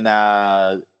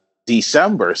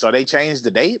December. So they changed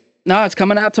the date? No, it's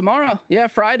coming out tomorrow. Yeah,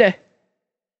 Friday.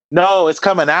 No, it's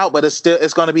coming out, but it's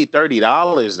going to be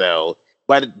 $30 though.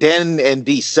 But then in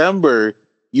December,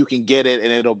 you can get it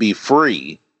and it'll be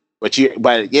free. But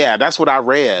yeah, that's what I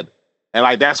read, and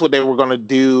like that's what they were gonna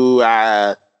do.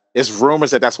 It's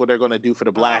rumors that that's what they're gonna do for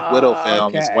the Black Widow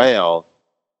film as well.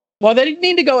 Well, they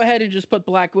need to go ahead and just put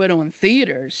Black Widow in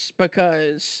theaters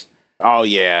because. Oh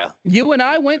yeah, you and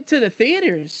I went to the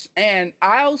theaters, and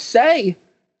I'll say,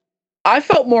 I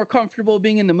felt more comfortable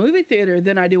being in the movie theater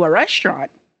than I do a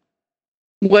restaurant.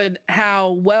 With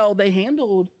how well they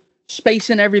handled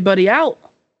spacing everybody out.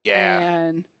 Yeah.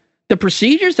 And the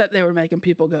procedures that they were making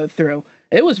people go through.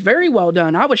 It was very well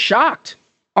done. I was shocked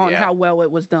on how well it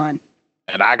was done.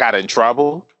 And I got in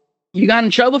trouble. You got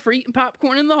in trouble for eating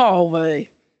popcorn in the hallway.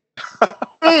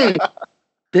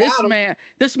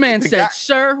 This man said,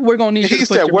 "Sir, we're gonna need you to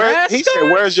put your mask on." He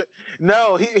said, "Where's your?"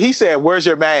 No, he said, "Where's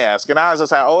your mask?" And I was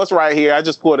just like, "Oh, it's right here. I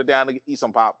just pulled it down to eat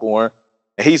some popcorn."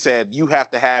 And he said, "You have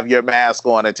to have your mask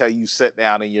on until you sit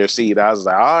down in your seat." I was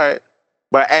like, "All right,"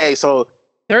 but hey, so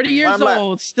 30 years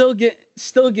old, still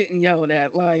getting yelled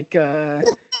at like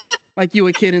you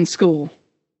a kid in school.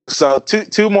 So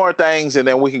two more things, and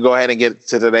then we can go ahead and get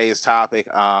to today's topic.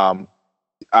 John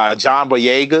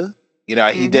Boyega,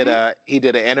 he did an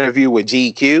interview with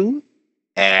GQ,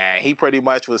 and he pretty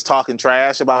much was talking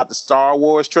trash about the Star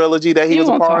Wars trilogy that he was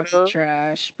a part of.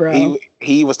 Trash, bro.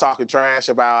 He was talking trash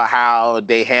about how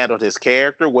they handled his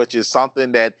character, which is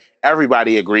something that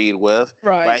everybody agreed with.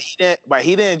 Right. But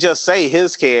he didn't just say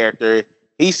his character.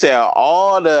 He said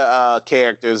all the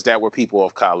characters that were people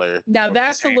of color. Now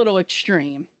that's a little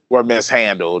extreme. Were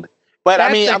mishandled. But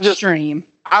that's extreme.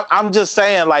 I'm just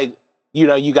saying, like,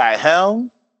 you got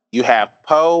him, you have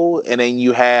Poe, and then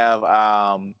you have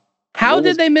How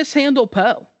did they mishandle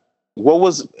Poe?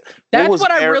 That's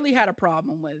what I really had a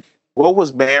problem with. What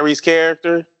was Mary's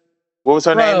character? What was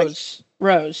her name?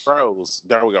 Rose.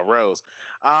 There we go, Rose.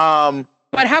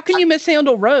 But how can you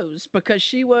mishandle Rose? Because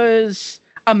she was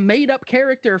a made-up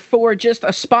character for just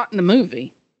a spot in the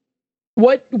movie.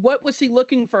 What was he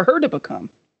looking for her to become?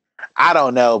 I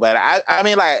don't know, but I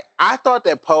mean, like, I thought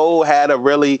that Poe had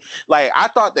I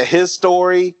thought that his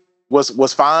story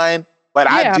was fine, but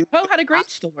Poe had a great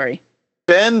story.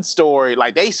 Finn's story,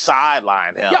 like, they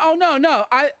sidelined him. Yeah, oh no,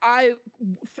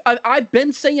 I've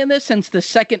been saying this since the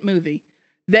second movie.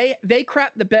 They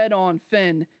crapped the bed on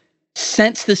Finn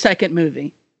since the second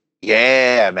movie.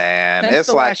 Yeah, man, it's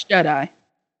the Last Jedi.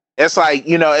 It's like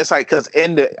because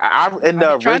in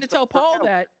the trying to tell Paul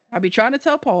that. I'll be trying to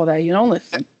tell Paul that you don't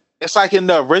listen. It's like in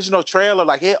the original trailer,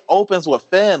 like it opens with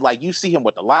Finn, like you see him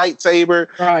with the lightsaber.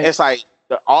 Right. It's like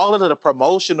all of the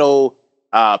promotional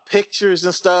pictures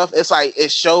and stuff. It's like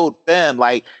it showed Finn.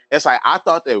 Like it's like I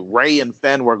thought that Rey and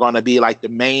Finn were going to be like the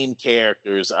main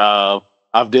characters of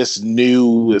this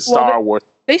new Star Wars.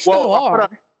 They still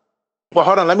are. Well,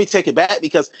 hold on. Let me take it back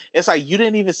because it's like you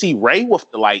didn't even see Rey with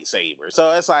the lightsaber.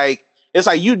 So it's like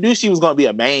you knew she was going to be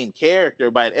a main character,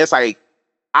 but it's like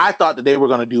I thought that they were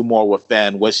going to do more with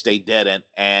Finn, which they didn't,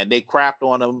 and they crapped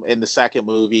on him in the second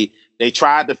movie. They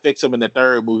tried to fix him in the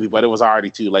third movie, but it was already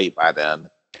too late by then.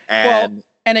 And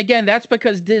again, that's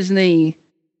because Disney.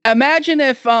 Imagine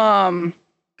if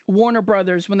Warner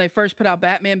Brothers, when they first put out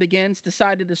Batman Begins,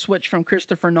 decided to switch from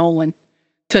Christopher Nolan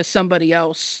to somebody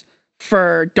else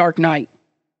for Dark Knight.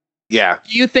 Yeah.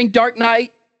 Do you think Dark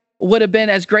Knight would have been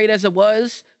as great as it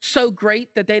was? So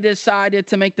great that they decided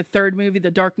to make the third movie,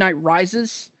 The Dark Knight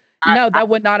Rises? No, that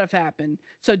would not have happened.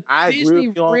 So Disney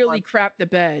really crapped the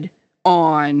bed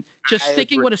on just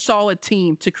sticking with a solid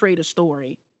team to create a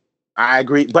story. I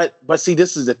agree. But see,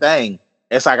 this is the thing.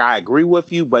 It's like I agree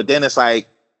with you, but then it's like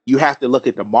you have to look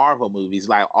at the Marvel movies.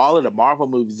 Like all of the Marvel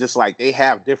movies, it's like they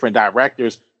have different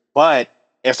directors, but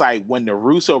it's like when the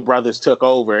Russo brothers took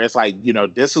over, it's like,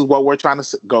 this is what we're trying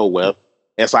to go with.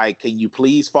 It's like, can you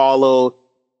please follow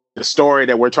the story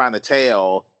that we're trying to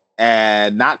tell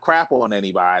and not crap on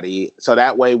anybody? So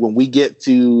that way, when we get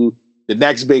to the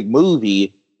next big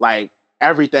movie, like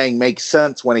everything makes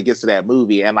sense when it gets to that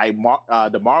movie. And like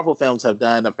the Marvel films have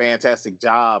done a fantastic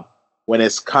job when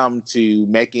it's come to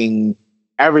making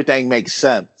everything make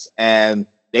sense. And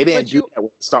they didn't do that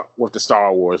with the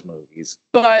Star Wars movies.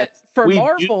 But for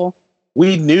Marvel,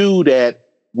 we knew that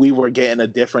we were getting a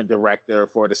different director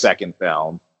for the second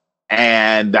film,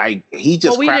 and he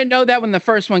just. Well, we didn't know that when the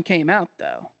first one came out,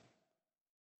 though.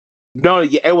 No,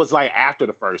 it was like after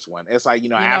the first one. It's like you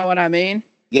know what I mean?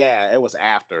 Yeah, it was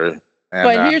after.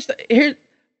 And,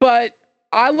 but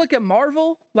I look at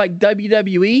Marvel like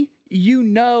WWE. You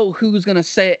know who's gonna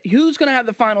have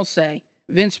the final say?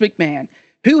 Vince McMahon.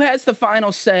 Who has the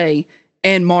final say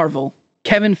in Marvel?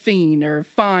 Kevin Feige or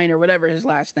Fine or whatever his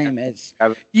last name is.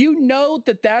 You know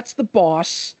that's the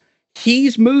boss.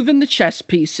 He's moving the chess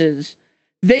pieces.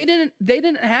 They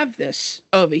didn't have this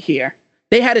over here.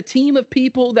 They had a team of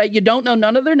people that you don't know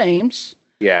none of their names.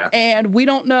 Yeah. And we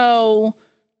don't know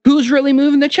who's really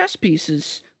moving the chess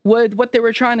pieces with what they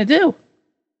were trying to do.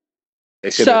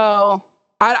 So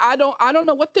I don't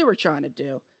know what they were trying to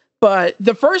do. But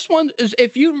the first one is,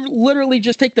 if you literally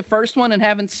just take the first one and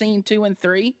haven't seen 2 and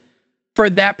 3 for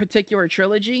that particular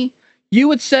trilogy, you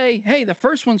would say, hey, the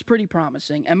first one's pretty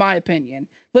promising, in my opinion.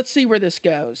 Let's see where this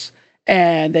goes.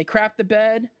 And they crapped the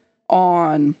bed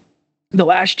on The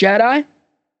Last Jedi,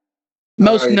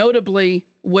 most notably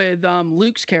with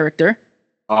Luke's character.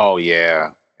 Oh,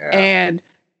 yeah. And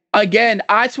again,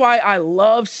 that's why I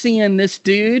love seeing this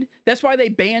dude. That's why they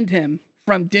banned him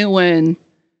from doing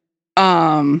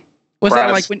was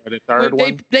that like when the third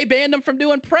one? They banned him from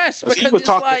doing press because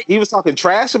he was talking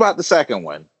trash about the second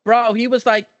one. Bro, he was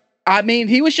like, I mean,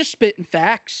 he was just spitting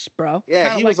facts, bro. Yeah,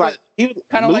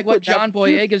 kind of like what John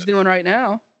Boyega's doing right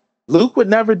now. Luke would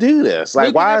never do this.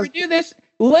 Like, why would never do this?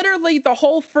 Literally, the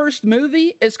whole first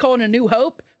movie is called A New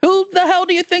Hope. Who the hell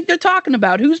do you think they're talking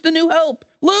about? Who's the New Hope?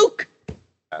 Luke.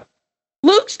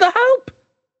 Luke's the Hope.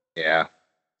 Yeah.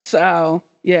 So,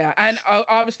 yeah, and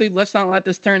obviously, let's not let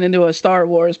this turn into a Star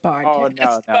Wars podcast. Oh,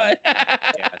 no.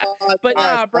 But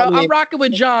nah, bro, I'm rocking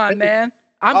with John, man.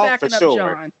 I'm backing up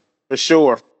John. For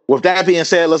sure. With that being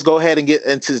said, let's go ahead and get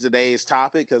into today's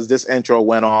topic, because this intro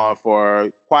went on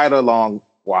for quite a long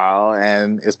while,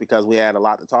 and it's because we had a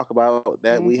lot to talk about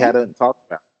that we hadn't talked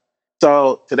about.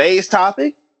 So today's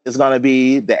topic is going to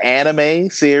be the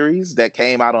anime series that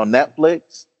came out on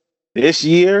Netflix this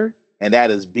year, and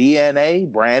that is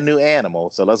BNA, Brand New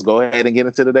Animal. So let's go ahead and get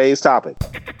into today's topic.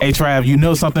 Hey, Trav, you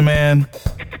know something, man?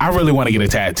 I really want to get a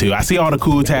tattoo. I see all the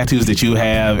cool tattoos that you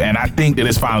have, and I think that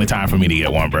it's finally time for me to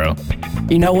get one, bro.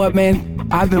 You know what, man?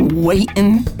 I've been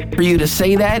waiting for you to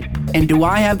say that, and do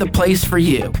I have the place for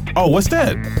you? Oh, what's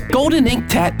that? Golden Ink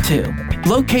Tattoo,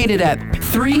 located at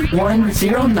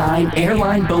 3109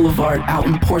 Airline Boulevard out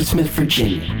in Portsmouth,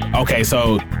 Virginia. Okay,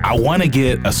 so I want to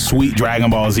get a sweet Dragon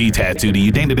Ball Z tattoo. Do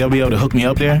you think that they'll be able to hook me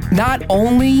up there? Not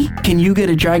only can you get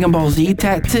a Dragon Ball Z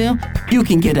tattoo, you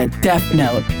can get a Death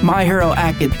Note, My Hero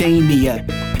Academia,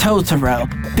 Totoro.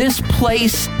 This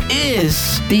place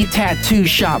is the tattoo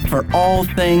shop for all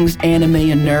things anime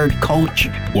and nerd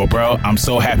culture. Well, bro, I'm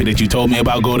so happy that you told me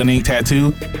about Golden Ink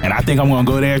Tattoo, and I think I'm going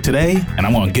to go there today, and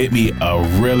I'm going to get me a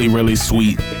really, really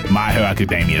sweet My Hero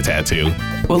Academia tattoo.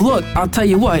 Well, look, I'll tell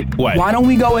you what. What? Why don't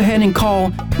we go ahead and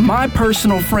call my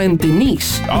personal friend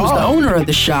Denise, who's the owner of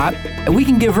the shop, and we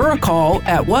can give her a call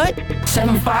at what?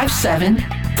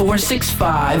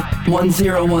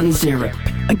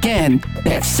 757-465-1010. Again,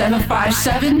 that's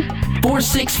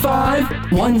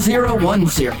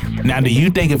 757-465-1010. Now, do you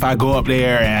think if I go up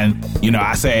there and,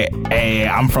 I say, hey,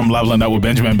 I'm from Leveling Up with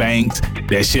Benjamin Banks,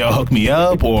 that she'll hook me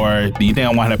up, or do you think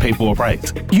I want her to pay full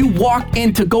price? You walk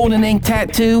into Golden Ink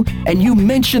Tattoo and you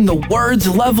mention the words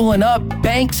Leveling Up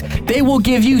Banks, they will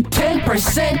give you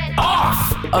 10%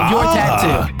 off of your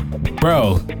tattoo.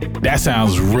 Bro, that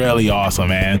sounds really awesome,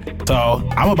 man. So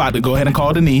I'm about to go ahead and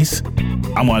call Denise.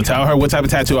 I'm going to tell her what type of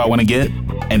tattoo I want to get.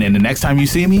 And then the next time you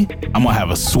see me, I'm going to have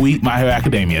a sweet My Hero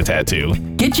Academia tattoo.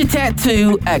 Get your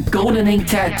tattoo at Golden Ink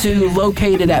Tattoo,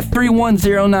 located at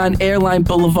 3109 Airline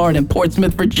Boulevard in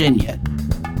Portsmouth, Virginia.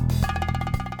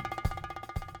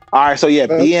 All right, so yeah,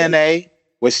 BNA,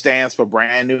 which stands for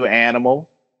Brand New Animal.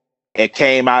 It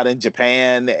came out in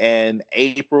Japan in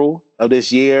April of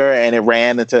this year, and it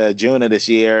ran into June of this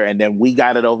year. And then we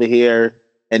got it over here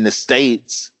in the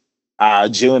States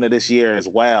June of this year as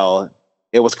well.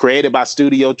 It was created by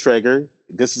Studio Trigger.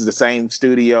 This is the same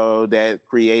studio that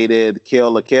created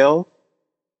Kill la Kill.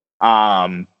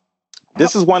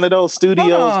 This is one of those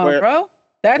studios where, bro,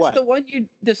 that's the one you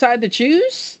decide to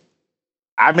choose.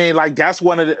 I mean, like that's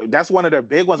one of their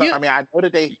big ones. I mean, I know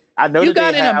that they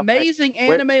got an amazing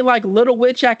anime like Little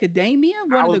Witch Academia.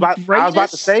 I was about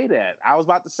to say that. I was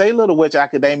about to say Little Witch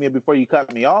Academia before you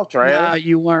cut me off, Trey. No,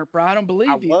 you weren't, bro. I don't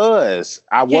believe you.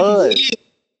 I was.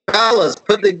 Fellas,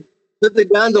 put the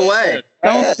guns away.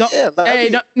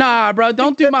 Nah, bro.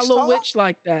 Don't do my Little Witch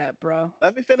like that, bro.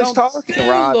 Let me finish talking,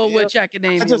 Rob. Little Witch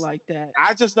Academia like that.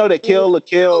 I just know that Kill la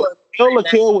Kill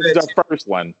was their first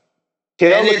one.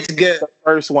 And it's good. The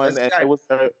first one, and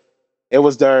it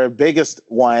was their biggest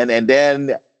one. And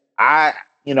then I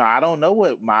don't know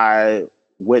what My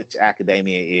Witch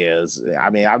Academia is. I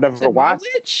mean, I've never watched.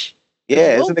 Witch?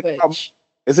 Yeah,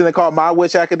 isn't it called My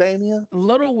Witch Academia?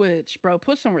 Little Witch, bro.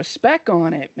 Put some respect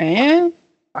on it, man.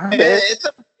 It's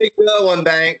a pretty good one,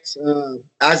 Banks.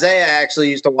 Isaiah actually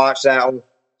used to watch that one.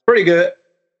 Pretty good.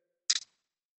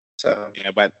 So yeah,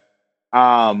 but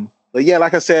yeah,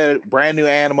 like I said, Brand New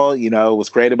Animal, was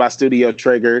created by Studio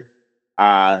Trigger.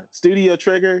 Studio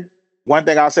Trigger, one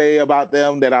thing I'll say about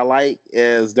them that I like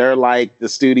is they're like the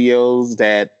studios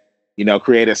that, you know,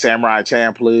 created Samurai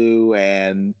Champloo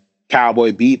and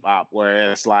Cowboy Bebop,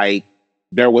 where it's like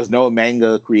there was no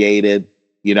manga created.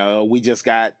 You know, we just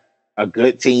got a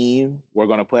good team. We're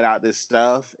going to put out this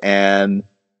stuff and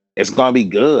it's going to be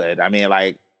good. I mean,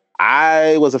 like,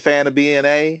 I was a fan of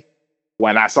BNA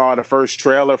when I saw the first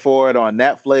trailer for it on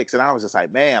Netflix, and I was just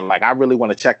like, man, like, I really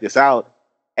want to check this out.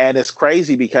 And it's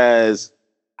crazy because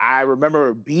I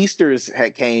remember Beasters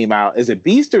had came out. Is it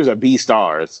Beasters or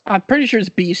Beastars? I'm pretty sure it's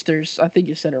Beasters. I think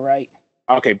you said it right.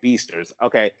 Okay, Beasters.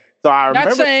 Okay. So I remember.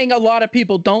 Not saying a lot of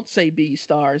people don't say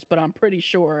B-Stars, but I'm pretty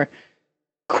sure,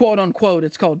 quote unquote,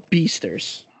 it's called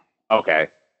Beasters. Okay.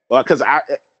 Well, because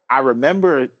I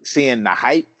remember seeing the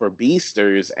hype for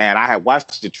Beasters, and I had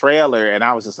watched the trailer, and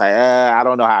I was just like, I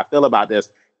don't know how I feel about this.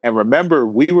 And remember,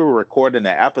 we were recording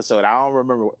the episode. I don't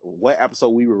remember what episode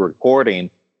we were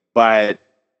recording, but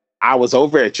I was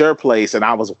over at your place and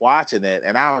I was watching it,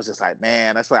 and I was just like,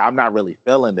 man, that's like, I'm not really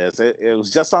feeling this. It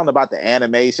was just something about the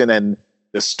animation and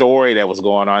the story that was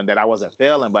going on that I wasn't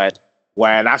feeling. But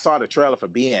when I saw the trailer for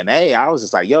BNA, I was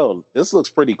just like, yo, this looks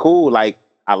pretty cool. Like,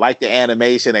 I like the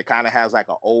animation. It kind of has like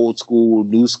an old school,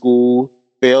 new school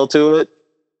feel to it.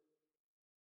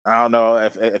 I don't know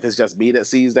if it's just me that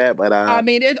sees that, but I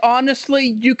mean, it honestly,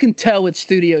 you can tell it's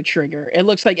Studio Trigger. It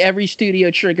looks like every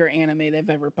Studio Trigger anime they've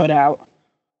ever put out.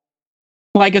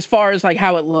 Like, as far as like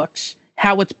how it looks,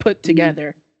 how it's put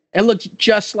together, it looks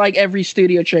just like every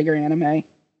Studio Trigger anime.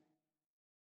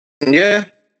 Yeah,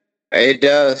 it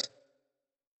does.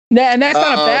 And that's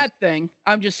not a bad thing.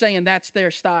 I'm just saying that's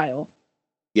their style.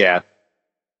 yeah.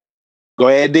 Go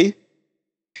ahead, D.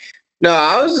 No,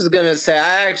 I was just gonna say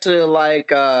I actually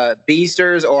like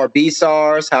Beasters or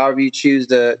B-Stars, however you choose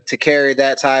to carry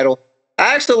that title.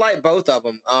 I actually like both of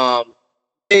them.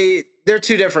 They're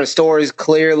two different stories,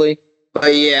 clearly,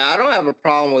 but yeah, I don't have a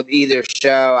problem with either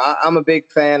show. I'm a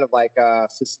big fan of like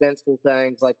suspenseful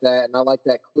things like that, and I like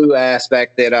that clue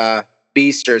aspect that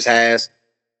Beasters has.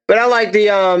 But I like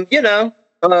the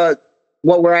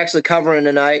what we're actually covering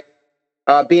tonight,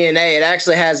 BNA. It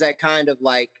actually has that kind of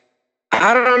like,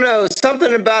 I don't know,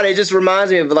 something about it just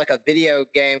reminds me of like a video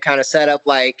game kind of setup,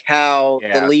 like how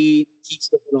the lead keeps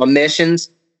going on missions,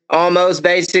 almost,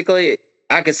 basically.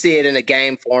 I could see it in a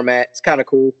game format. It's kind of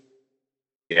cool.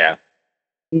 Yeah.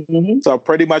 Mm-hmm. So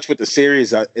pretty much what the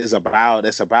series is about,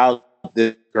 it's about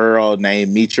this girl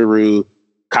named Michiru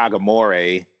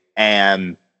Kagomori,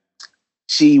 and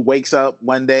she wakes up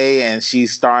one day and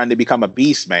she's starting to become a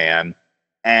beast man,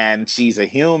 and she's a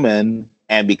human.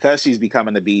 And because she's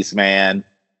becoming a beast man,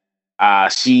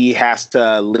 she has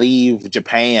to leave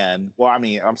Japan. Well, I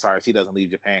mean, I'm sorry, she doesn't leave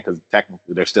Japan because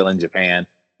technically they're still in Japan.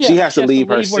 Yeah, she has to leave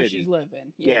her where city. she's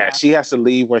living. Yeah, she has to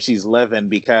leave where she's living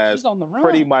because she's on the run.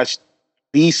 Pretty much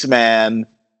beastmen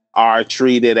are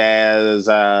treated as,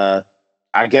 I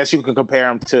guess you can compare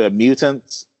them to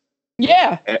mutants.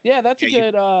 Yeah, that's a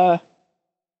good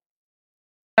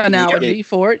analogy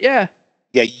for it. Yeah.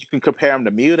 Yeah, you can compare them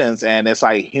to mutants, and it's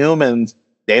like humans,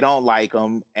 they don't like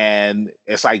them, and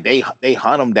it's like they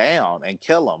hunt them down and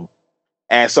kill them.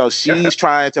 And so she's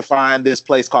trying to find this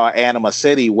place called Anima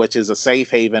City, which is a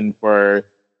safe haven for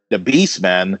the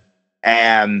Beastmen.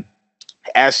 And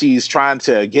as she's trying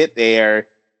to get there,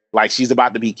 like, she's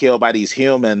about to be killed by these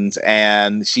humans,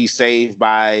 and she's saved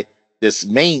by this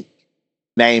mink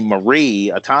named Marie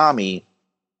Atami.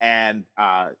 And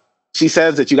she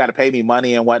says that you got to pay me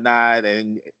money and whatnot,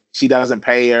 and she doesn't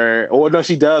pay her. Or no,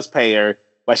 she does pay her,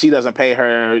 but she doesn't pay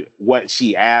her what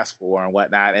she asked for and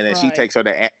whatnot. And then she takes her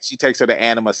to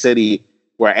Anima City,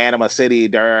 where Anima City,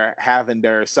 they're having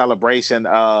their celebration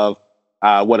of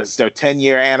what is their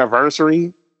 10-year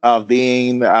anniversary of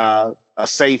being a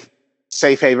safe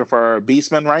haven for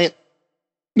beastmen, right?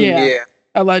 Yeah.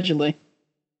 Allegedly.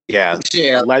 Yeah.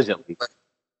 Allegedly.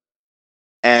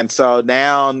 And so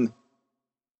now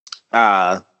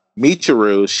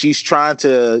Michiru, she's trying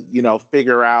to,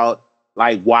 figure out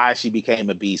like why she became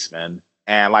a beastman.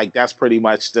 And like that's pretty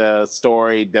much the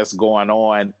story that's going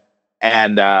on.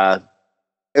 And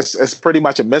it's pretty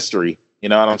much a mystery, you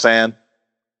know what I'm saying?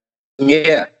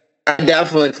 Yeah, I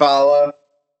definitely follow.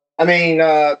 I mean,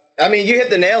 you hit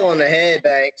the nail on the head,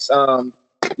 Banks.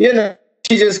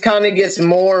 She just kind of gets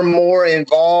more and more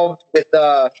involved with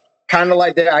kind of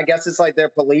like I guess it's like their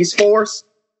police force.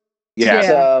 Yeah.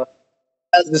 So,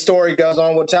 as the story goes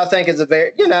on, which I think is a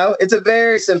very, it's a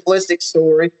very simplistic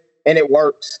story, and it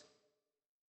works.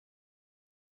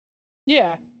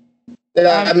 Yeah.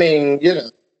 Yeah,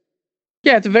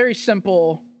 it's a very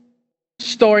simple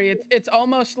story. It's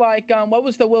almost like what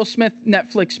was the Will Smith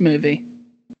Netflix movie?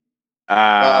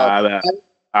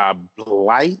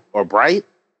 Blight or Bright.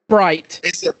 Bright.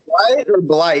 Is it Bright or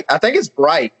Blight? I think it's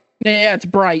Bright. Yeah, it's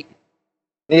Bright.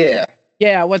 Yeah.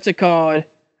 Yeah, what's it called?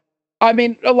 I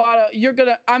mean, you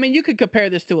could compare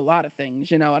this to a lot of things,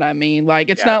 you know what I mean? Like,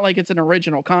 it's not like it's an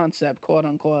original concept, quote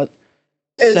unquote.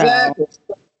 Exactly.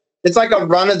 So, it's like a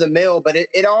run of the mill, but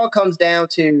it all comes down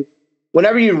to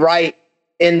whenever you write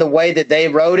in the way that they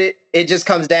wrote it, it just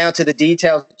comes down to the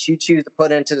details that you choose to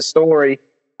put into the story.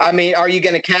 I mean, are you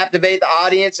going to captivate the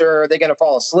audience or are they going to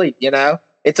fall asleep? You know,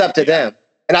 it's up to them.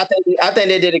 And I think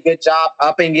they did a good job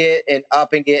upping it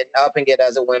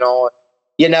as it went on.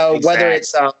 You know,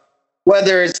 Exactly.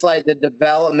 whether it's like the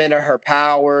development of her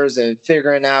powers and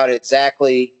figuring out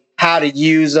exactly how to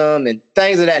use them and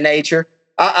things of that nature.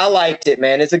 I liked it,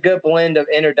 man. It's a good blend of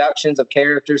introductions of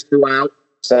characters throughout.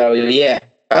 So, yeah,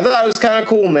 I thought it was kind of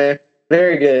cool, man.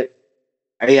 Very good.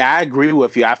 Yeah, I agree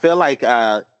with you. I feel like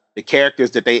the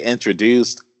characters that they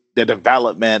introduced, the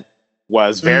development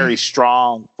was very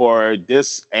strong for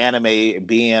this anime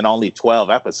being only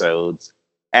 12 episodes.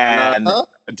 And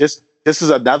this is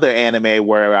another anime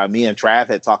where me and Trav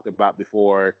had talked about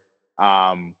before.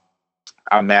 I'm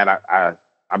mad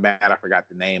I forgot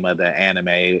the name of the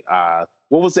anime.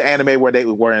 What was the anime where they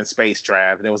were in space,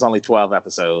 Trav? And it was only 12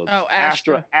 episodes. Oh,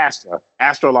 Astra.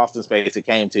 Astra Lost in Space. It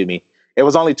came to me. It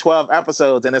was only 12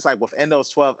 episodes. And it's like within those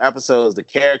 12 episodes, the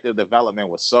character development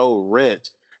was so rich.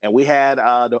 And we had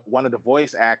one of the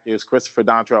voice actors, Christopher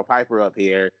Dontrell Piper, up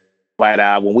here.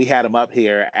 But when we had him up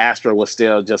here, Astra was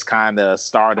still just kind of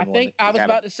starting. I think I was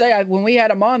about to say, when we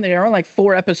had him on there, we're like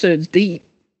 4 episodes deep.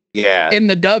 Yeah. In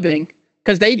the dubbing.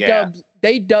 Because they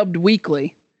dubbed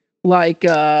weekly. Like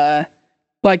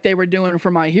they were doing for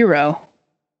My Hero.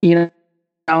 You know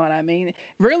what I mean?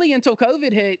 Really, until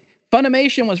COVID hit,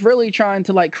 Funimation was really trying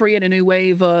to like create a new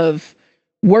wave of,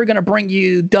 we're going to bring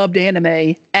you dubbed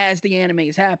anime as the anime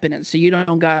is happening, so you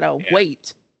don't got to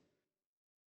wait.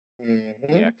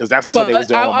 Mm-hmm. Yeah, because that's what they was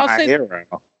doing with My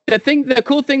Hero. The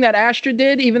cool thing that Astra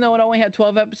did, even though it only had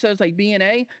 12 episodes like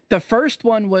BNA, the first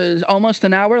one was almost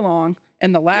an hour long,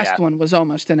 and the last one was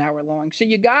almost an hour long. So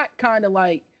you got kind of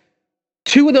like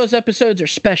 2 of those episodes are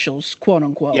specials, quote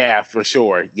unquote. Yeah, for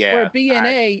sure. Yeah. Where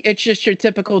BNA, it's just your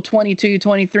typical 22,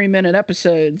 23-minute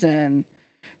episodes, and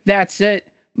that's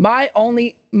it. I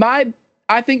think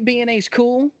BNA's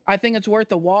cool. I think it's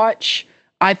worth a watch.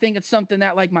 I think it's something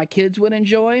that like my kids would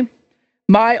enjoy.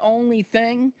 My only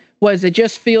thing was it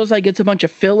just feels like it's a bunch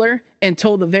of filler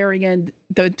until the very end,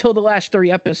 until the last 3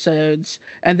 episodes,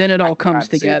 and then it all comes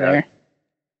together.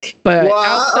 But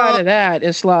outside of that,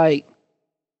 it's like...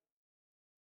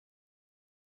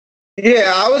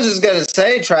 Yeah, I was just going to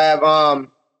say, Trav,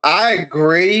 I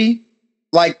agree.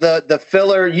 Like the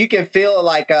filler, you can feel it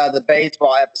like the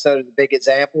baseball episode is a big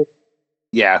example.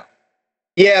 Yeah.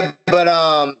 Yeah, but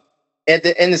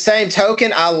in the same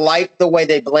token, I like the way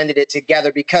they blended it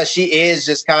together because she is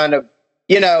just kind of,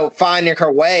 you know, finding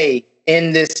her way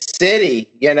in this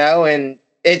city, you know, and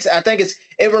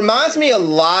it reminds me a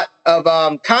lot of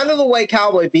kind of the way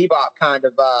Cowboy Bebop kind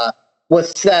of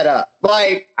was set up.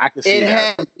 Like I can see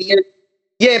that. Had weird,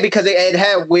 because it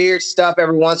had weird stuff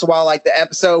every once in a while, like the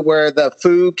episode where the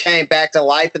food came back to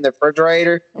life in the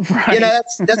refrigerator. Right. You know,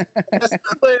 that's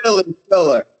clearly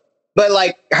filler. But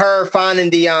like her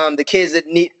finding the kids that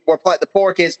the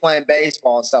poor kids playing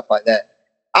baseball and stuff like that.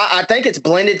 I think it's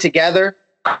blended together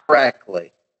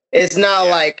correctly. It's not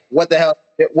like what the hell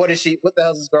is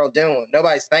this girl doing?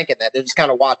 Nobody's thinking that. They're just kind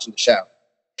of watching the show.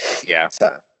 Yeah.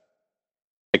 So.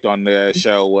 On the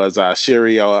show was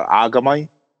Shirio Agami,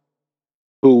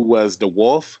 who was the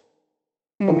wolf,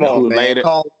 who later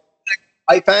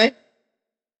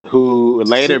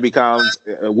becomes.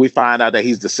 We find out that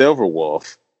he's the Silver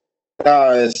Wolf.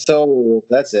 So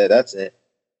that's it.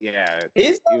 Yeah,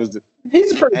 he's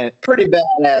a pretty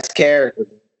badass character.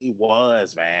 He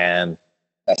was, man.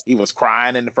 He was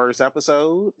crying in the first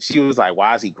episode. She was like,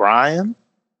 "Why is he crying?"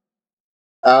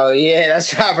 Oh yeah,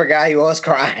 that's I forgot he was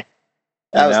crying.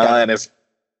 And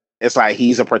it's like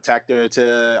he's a protector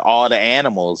to all the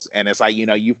animals, and it's like, you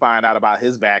know, you find out about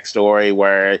his backstory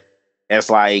where it's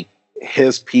like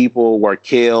his people were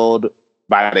killed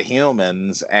by the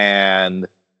humans, and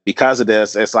because of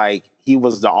this, it's like he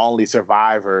was the only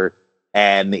survivor,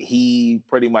 and he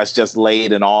pretty much just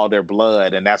laid in all their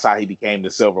blood, and that's how he became the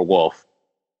Silver Wolf.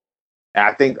 And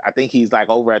I think he's like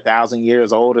over 1,000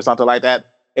 years old or something like that.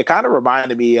 It kind of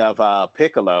reminded me of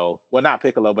Piccolo. Well, not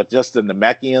Piccolo, but just the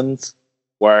Namekians,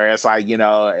 where it's like, you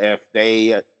know, if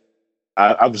they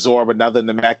absorb another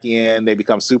Namekian, they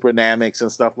become super Nameks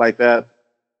and stuff like that.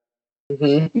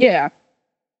 Mm-hmm. Yeah.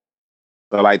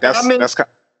 So like that's kind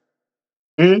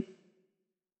of...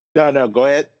 No, go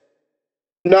ahead.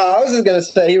 No, I was just gonna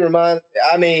say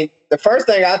the first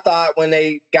thing I thought when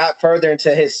they got further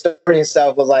into his story and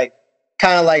stuff was like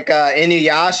kind of like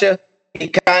Inuyasha. He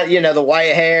kind of, the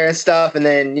white hair and stuff, and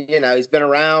then he's been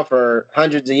around for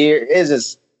hundreds of years. It's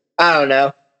just, I don't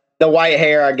know, the white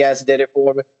hair I guess did it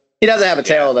for me. He doesn't have a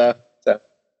tail though. So,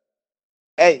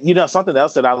 hey, something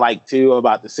else that I like too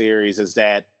about the series is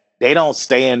that they don't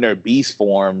stay in their beast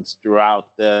forms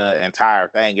throughout the entire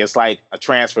thing. It's like a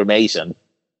transformation.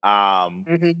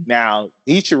 Now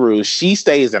Ichiru, she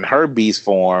stays in her beast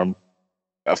form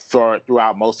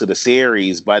throughout most of the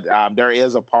series, but there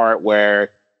is a part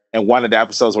where in one of the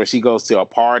episodes where she goes to a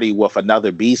party with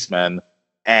another beastman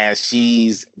and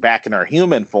she's back in her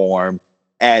human form,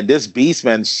 and this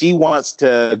beastman, she wants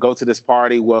to go to this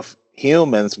party with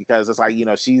humans because it's like,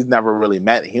 she's never really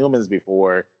met humans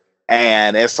before,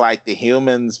 and it's like the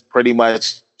humans pretty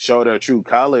much show their true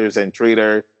colors and treat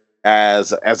her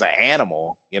as an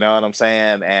animal, you know what I'm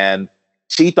saying? And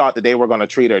she thought that they were going to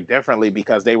treat her differently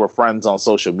because they were friends on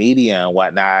social media and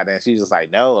whatnot. And she's just like,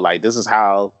 no, like this is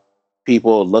how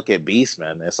people look at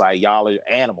beastmen. It's like, y'all are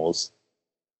animals.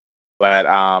 But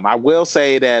I will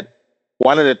say that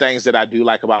one of the things that I do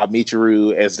like about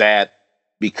Michiru is that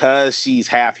because she's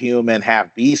half human,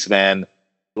 half beastman,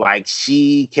 like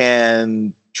she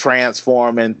can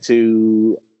transform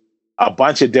into a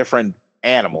bunch of different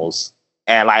animals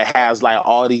and like has like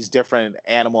all these different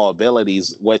animal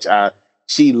abilities, which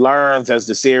she learns as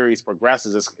the series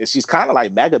progresses. She's kind of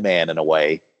like Mega Man in a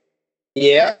way.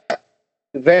 Yeah,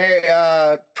 very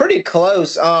pretty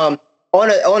close. On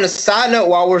a side note,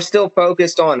 while we're still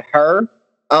focused on her,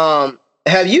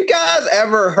 have you guys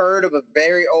ever heard of a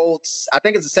very old, I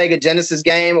think it's a Sega Genesis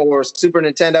game or Super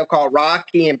Nintendo called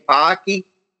Rocky and Pocky?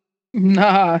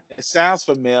 Nah. It sounds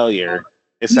familiar.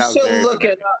 You should look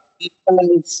it up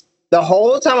because the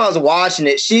whole time I was watching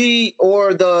it, she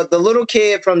or the little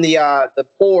kid from the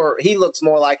poor, he looks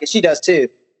more like it. She does too.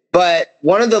 But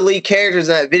one of the lead characters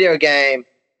in that video game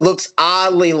looks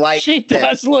oddly like she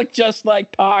does look just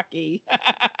like Pocky.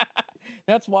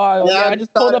 That's wild. Yeah, I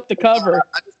just pulled up the cover.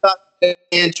 I just thought it was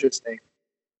interesting.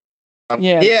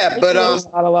 Yeah, but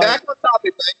back on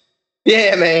topic, man.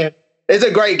 Yeah, man. It's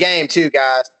a great game too,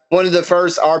 guys. One of the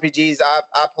first RPGs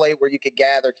I played where you could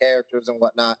gather characters and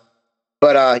whatnot.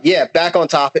 But back on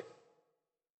topic.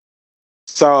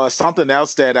 So something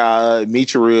else that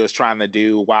Michiru is trying to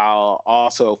do while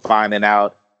also finding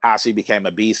out how she became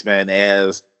a beastman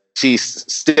is she's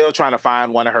still trying to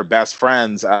find one of her best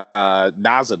friends,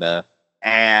 Nazuna,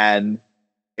 and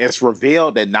it's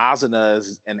revealed that Nazuna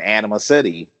is in Anima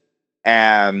City.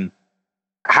 And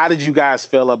how did you guys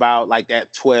feel about like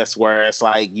that twist where it's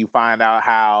like you find out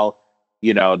how,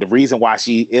 the reason why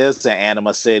she is in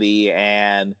Anima City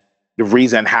and the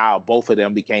reason how both of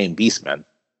them became beastmen?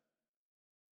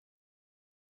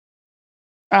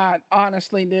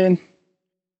 Honestly, dude,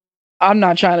 I'm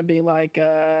not trying to be like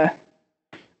a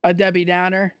Debbie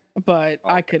Downer, but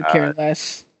I could care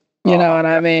less. You know what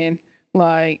I mean?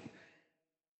 Like,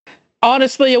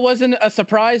 honestly, it wasn't a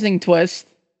surprising twist.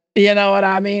 You know what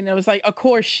I mean? It was like, of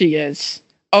course she is.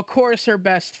 Of course her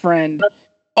best friend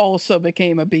also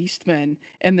became a beastman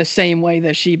in the same way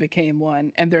that she became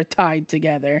one, and they're tied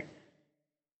together.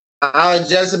 I was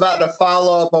just about to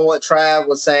follow up on what Trav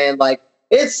was saying. Like,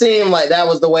 it seemed like that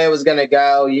was the way it was going to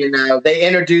go. They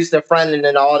introduced a friend and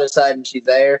then all of a sudden she's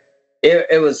there.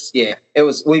 It was,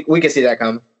 we could see that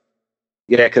coming.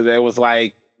 Yeah, because it was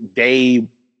like they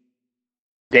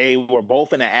were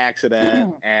both in an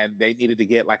accident and they needed to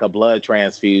get like a blood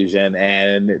transfusion,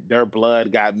 and their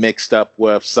blood got mixed up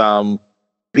with some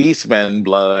beastman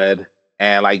blood,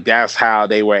 and like that's how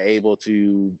they were able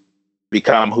to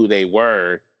become who they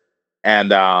were.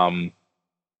 And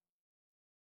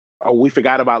we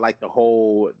forgot about like the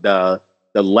whole the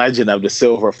legend of the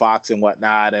silver fox and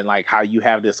whatnot, and like how you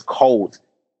have this cult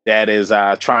that is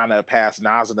trying to pass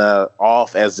Nazuna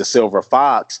off as the silver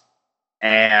fox,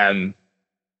 and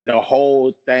the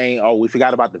whole thing. We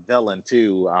forgot about the villain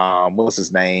too. What's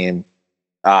his name?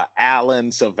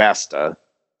 Alan Sylvester.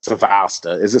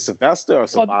 Is it Sylvester or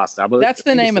Sylvester? Well, that's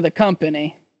the name of the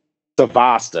company.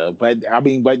 Sylvester, but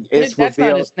it's that's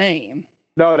revealed. Not his name.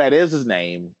 No, that is his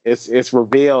name. It's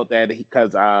revealed that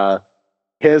because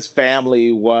his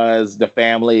family was the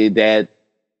family that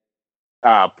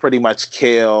pretty much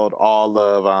killed all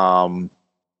of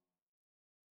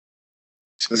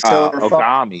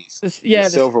Ogami's. The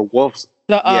Silver Wolves.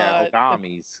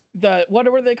 Ogami's.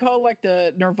 What were they called? Like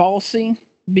the Nervalsi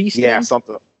beast? Yeah,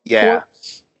 something. Yeah.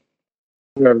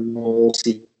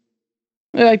 Nervalsi.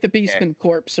 Like the Beastman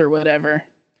corpse or whatever.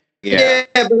 Yeah,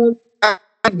 but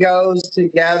it goes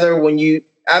together when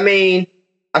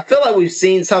I feel like we've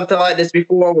seen something like this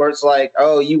before, where it's like,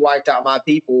 oh, you wiped out my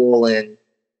people, and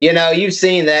you've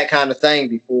seen that kind of thing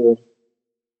before.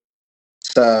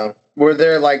 So where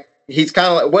they're like, he's kind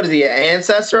of like, what is he, an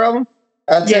ancestor of them?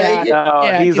 I'd Yeah. say. No,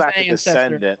 Yeah, he's he's like an a ancestor.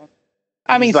 descendant.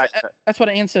 I mean, He's like, that's what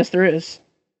an ancestor is.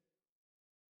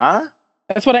 huh?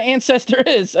 That's what an ancestor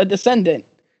is, a descendant.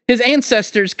 His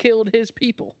ancestors killed his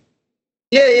people.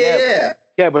 Yeah.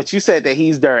 Yeah, but you said that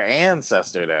he's their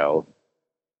ancestor, though.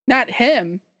 Not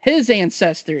him, his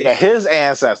ancestors. Yeah, his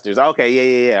ancestors.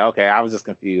 Okay, yeah. Okay, I was just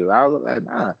confused. I was like,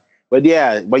 nah. But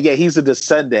yeah, he's a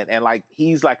descendant, and like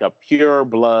he's like a pure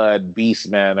blood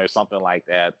beastman or something like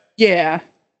that. Yeah.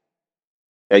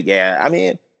 Yeah, I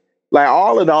mean, like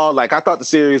all in all, like I thought the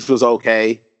series was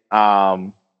okay.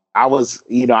 I was,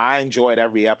 I enjoyed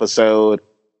every episode.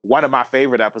 One of my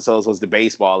favorite episodes was the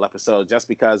baseball episode, just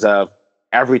because of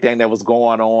everything that was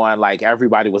going on. Like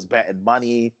everybody was betting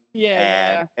money.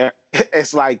 Yeah. And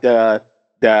it's like the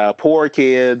poor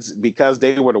kids, because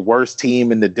they were the worst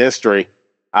team in the district.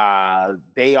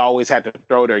 They always had to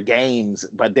throw their games,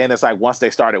 but then it's like once they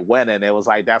started winning, it was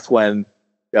like that's when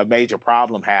a major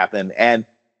problem happened. And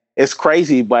it's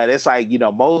crazy, but it's like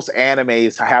most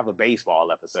animes have a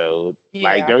baseball episode. Yeah.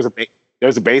 Like there's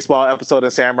a baseball episode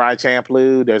in Samurai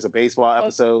Champloo. There's a baseball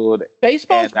episode.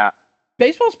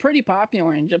 Baseball's pretty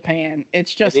popular in Japan.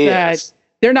 It's just that is.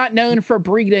 they're not known for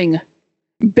breeding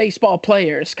baseball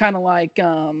players, kind of like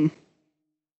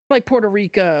Puerto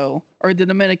Rico or the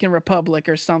Dominican Republic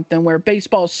or something, where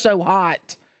baseball's so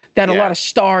hot that a lot of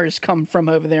stars come from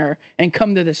over there and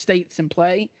come to the States and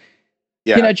play.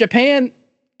 Yeah. Japan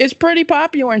is pretty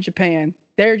popular in Japan.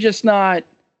 They're just not,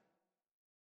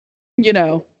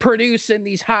 producing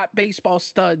these hot baseball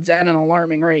studs at an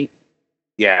alarming rate.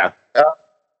 Yeah.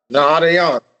 No, they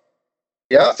aren't.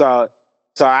 Yeah. So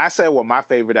I said what my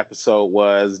favorite episode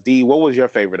was. D, what was your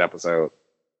favorite episode?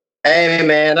 Hey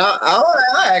man,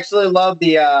 I actually love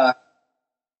the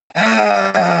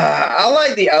I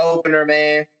like the opener,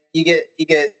 man. You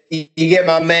get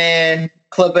my man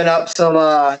clipping up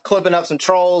some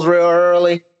trolls real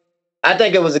early. I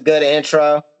think it was a good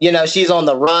intro. She's on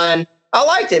the run. I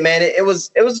liked it, man. It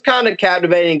was kind of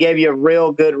captivating and gave you a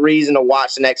real good reason to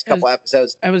watch the next couple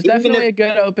episodes. It was definitely a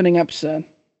good opening episode.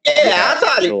 Yeah, I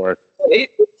thought Sure.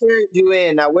 it carried you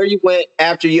in. Now, where you went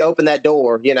after you opened that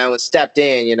door, and stepped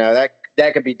in,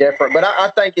 that could be different. But I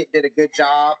think it did a good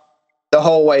job the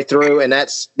whole way through, and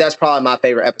that's probably my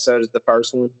favorite episode is the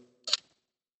first one.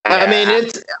 I mean,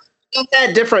 it's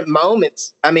had different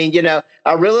moments. I mean,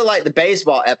 I really like the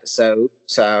baseball episode.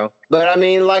 So, but I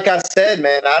mean, like I said,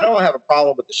 man, I don't have a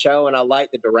problem with the show, and I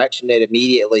like the direction it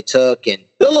immediately took, and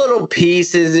the little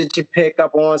pieces that you pick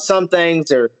up on. Some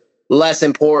things are less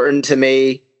important to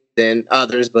me than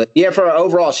others, but yeah, for an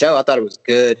overall show, I thought it was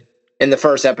good in the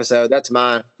first episode. That's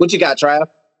mine. What you got, Trav?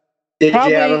 Did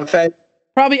you have a favorite?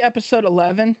 Probably episode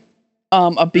 11,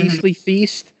 A Beastly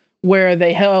Feast, where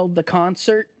they held the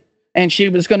concert and she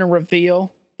was going to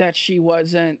reveal that she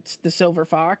wasn't the Silver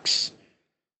Fox.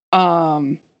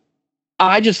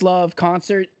 I just love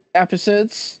concert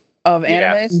episodes of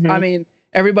animes. Mhm. I mean,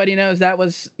 everybody knows that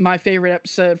was my favorite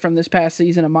episode from this past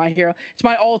season of My Hero. It's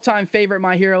my all-time favorite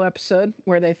My Hero episode,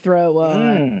 where they throw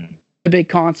a big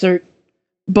concert.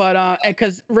 But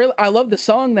because really, I love the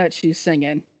song that she's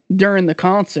singing during the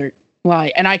concert.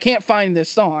 Like, and I can't find this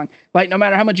song. Like, no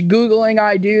matter how much Googling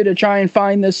I do to try and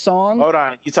find this song. Hold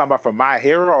on, you talking about from My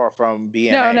Hero or from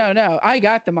BNA? No. I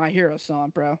got the My Hero song,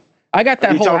 bro. I got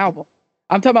that whole album.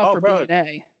 I'm talking about for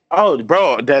BNA. Oh,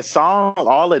 bro, that song,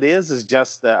 all it is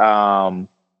just the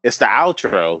it's the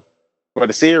outro for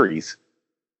the series.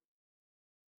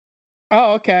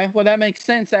 Oh, okay. Well, that makes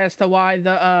sense as to why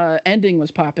the ending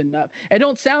was popping up. It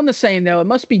don't sound the same though. It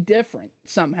must be different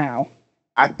somehow.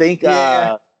 I think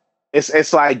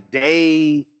it's like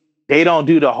they don't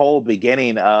do the whole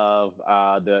beginning of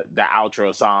the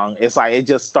outro song. It's like it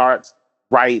just starts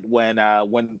right when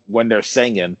they're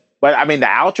singing. But I mean, the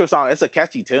outro song, it's a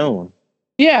catchy tune.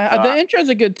 Yeah, the intro's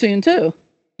a good tune too.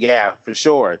 Yeah, for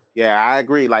sure. Yeah, I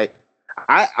agree. Like,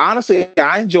 I honestly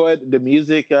enjoyed the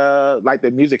music, like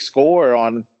the music score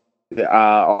on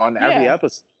every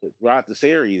episode throughout the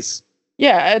series.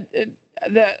 Yeah,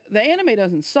 the anime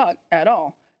doesn't suck at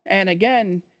all. And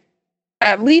again,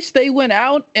 at least they went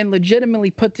out and legitimately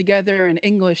put together an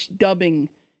English dubbing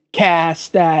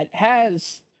cast that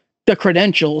has the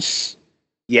credentials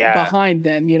behind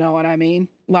them. You know what I mean?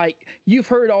 Like, you've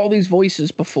heard all these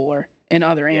voices before in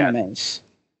other animes.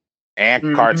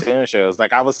 And cartoon shows.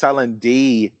 Like I was telling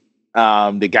D,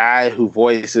 the guy who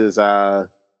voices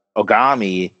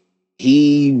Ogami,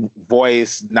 he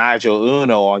voiced Nigel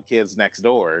Uno on Kids Next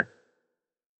Door.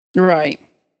 Right.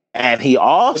 and he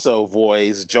also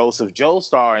voiced Joseph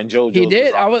Joestar in JoJo's He did.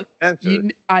 Bizarre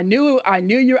Adventure. I knew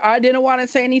you. I didn't want to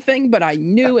say anything, but I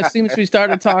knew as soon as we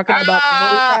started talking about the voice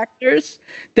actors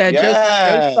that Yes.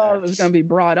 Joseph Joestar was going to be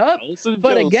brought up. Joseph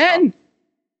But Joestar. again,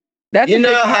 that's You a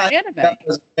big know how time anime. that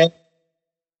was,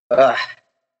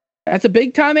 That's a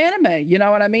big time anime. You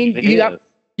know what I mean? It You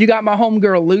is. got my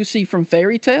homegirl Lucy from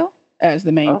Fairy Tail as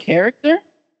the main character.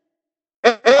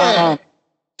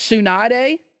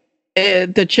 Tsunade,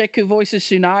 the chick who voices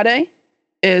Tsunade,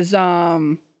 is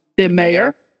the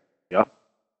mayor. Yeah.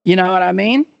 You know what I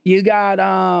mean? You got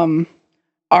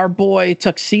our boy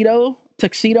Tuxedo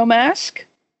Mask.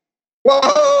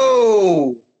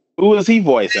 Whoa! Who is he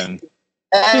voicing?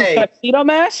 Hey, Tuxedo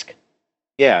Mask?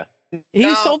 Yeah. He's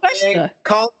no, Sylvester. man,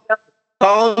 call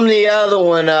him the other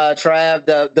one, Trav,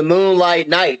 the Moonlight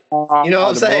Knight. You know what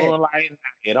I'm The saying? Moonlight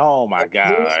Knight. Oh my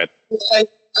God.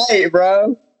 Hey,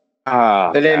 bro.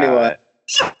 Oh, But anyway.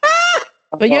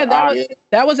 But yeah,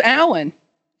 that was Alan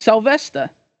Sylvester.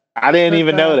 I didn't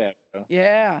even know that, bro.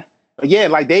 Yeah. But yeah,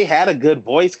 like they had a good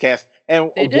voice cast.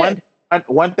 And They did.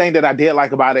 one thing that I did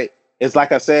like about it is,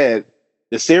 like I said,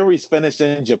 the series finished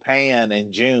in Japan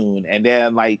in June, and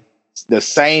then like the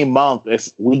same month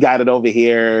we got it over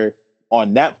here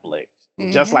on Netflix,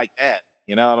 just like that.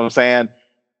 You know what I'm saying?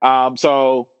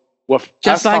 So with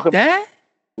Just us like that?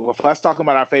 with us talking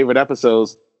about our favorite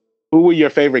episodes, who were your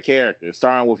favorite characters?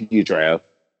 Starting with you, Trav.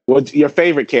 What's your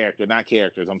favorite character? Not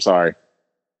characters. I'm sorry.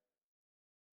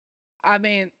 I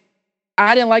mean,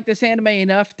 I didn't like this anime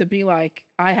enough to be like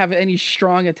I have any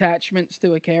strong attachments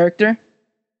to a character.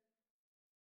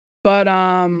 But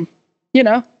you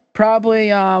know, probably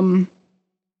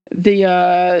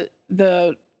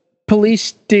the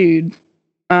police dude,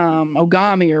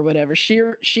 Ogami or whatever,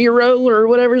 Shiro or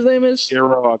whatever his name is.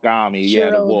 Shiro Ogami. Yeah,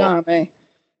 the Shiro wolf. Ogami.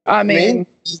 I mean,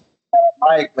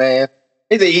 Like, man,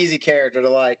 he's an easy character to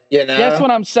like, you know? that's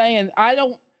what I'm saying.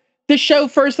 This show,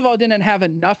 first of all, didn't have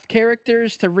enough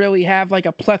characters to really have like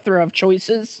a plethora of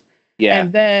choices. Yeah.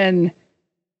 And then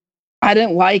I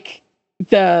didn't like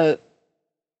the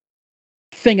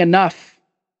thing enough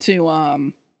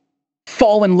to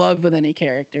fall in love with any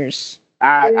characters.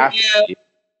 I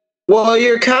Well,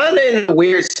 you're kind of in a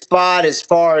weird spot as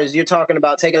far as you're talking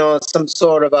about taking on some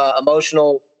sort of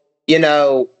emotional, you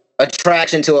know,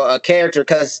 attraction to a character,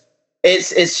 because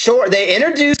it's short. They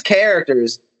introduce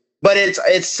characters, but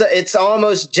it's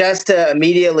almost just to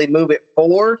immediately move it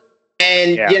forward,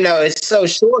 and Yeah. you know it's so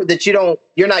short that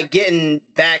you're not getting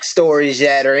backstories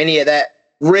yet or any of that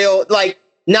real, like,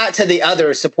 not to the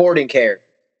other supporting character.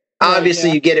 Right, Obviously,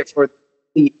 yeah. you get it for.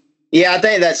 Yeah, I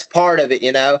think that's part of it.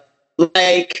 You know,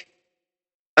 like,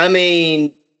 I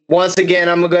mean, once again,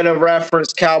 I'm going to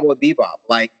reference Cowboy Bebop.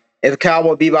 Like, if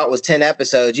Cowboy Bebop was 10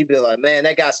 episodes, you'd be like, man,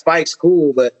 that guy Spike's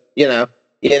cool, but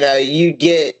you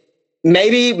get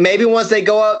maybe once they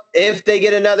go up, if they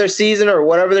get another season or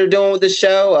whatever they're doing with the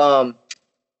show,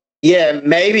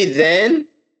 maybe then,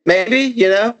 you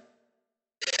know.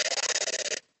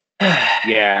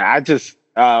 Yeah, I just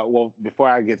well, before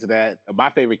I get to that, my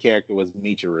favorite character was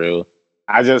Michiru.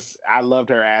 I loved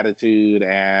her attitude,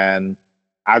 and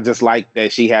I just liked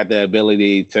that she had the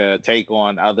ability to take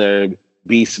on other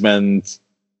beastmen's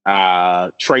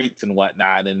traits and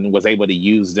whatnot, and was able to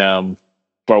use them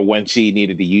for when she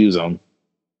needed to use them.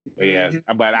 But yeah,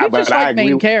 but They're just I like agree.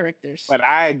 main characters. But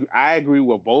I agree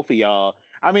with both of y'all.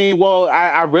 I mean, well,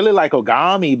 I really like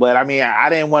Ogami, but I mean, I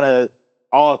didn't want to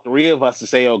all three of us to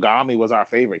say Ogami was our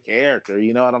favorite character.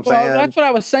 You know what I'm Well, saying? that's what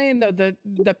I was saying, though.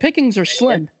 The pickings are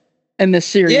slim in this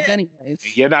series, Yeah.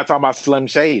 anyways. You're not talking about Slim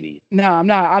Shady. No, I'm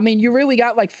not. I mean, you really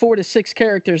got like 4 to 6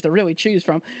 characters to really choose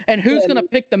from. And who's going to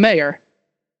pick the mayor?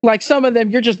 Like, some of them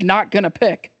you're just not going to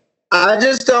pick. I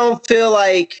just don't feel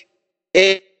like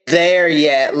it's there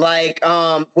yet. Like,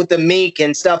 with the Meek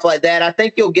and stuff like that, I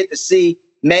think you'll get to see,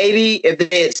 maybe if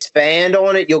they expand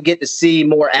on it, you'll get to see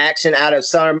more action out of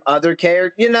some other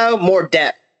character, you know, more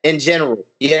depth in general,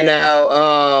 you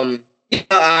know.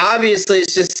 Obviously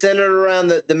it's just centered around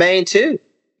the main two,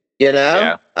 you know.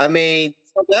 Yeah. I mean,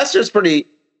 Sylvester's pretty,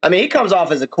 I mean, he comes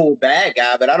off as a cool bad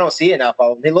guy, but I don't see enough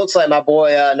of him. He looks like my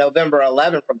boy November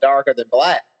 11 from Darker Than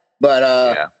Black,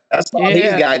 but that's all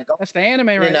he's got going. That's the anime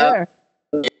right know. there.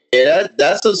 Yeah,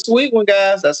 that's a sweet one,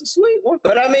 guys. That's a sweet one.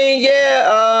 But I mean,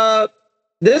 yeah,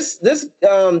 this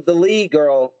the lead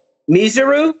girl,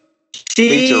 Michiru,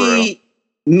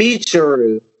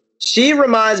 she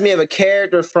reminds me of a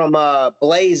character from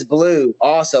Blaze Blue,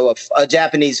 also a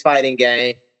Japanese fighting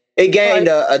game. It gained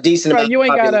a decent Bro, amount. you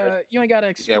ain't popularity. gotta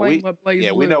explain what Blaze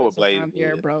Blue we know what is Blaze around Blue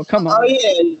here, is. bro. Come on. Oh yeah,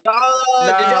 did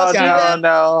y'all see that?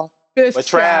 No. This But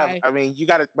guy. Trav, I mean, you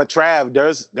got to. But Trav,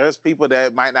 there's people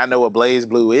that might not know what Blaze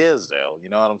Blue is, though. You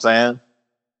know what I'm saying?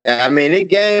 I mean, it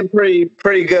gained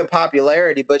pretty good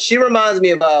popularity, but she reminds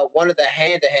me of one of the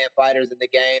hand-to-hand fighters in the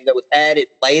game that was added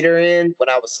later in when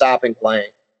I was stopping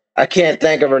playing. I can't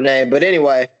think of her name, but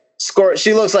anyway,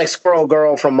 she looks like Squirrel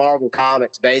Girl from Marvel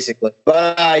Comics, basically.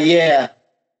 But yeah,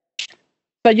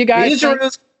 So you guys these are.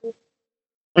 think,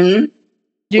 Hmm?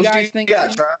 you What guys you think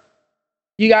got, Trav?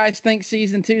 you guys think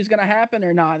season 2 is going to happen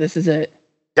or not? This is it.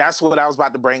 That's what I was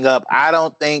about to bring up. I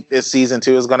don't think this season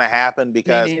 2 is going to happen Me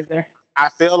because neither. I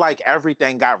feel like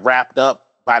everything got wrapped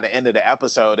up by the end of the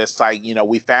episode. It's like,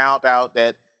 we found out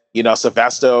that,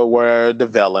 Sylvester were the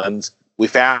villains. We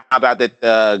found out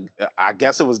that I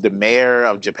guess it was the mayor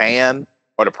of Japan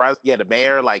or the president. Yeah, the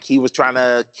mayor, like he was trying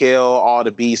to kill all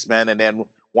the Beastmen. And then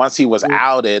once he was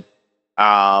outed,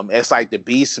 it's like the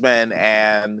Beastmen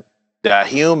and the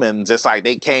humans, it's like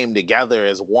they came together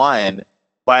as one.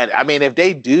 But I mean, if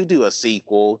they do a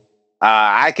sequel,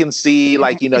 I can see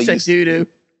like, You said doo-doo.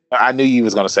 I knew you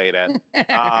was going to say that.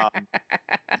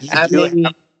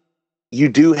 You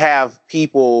do have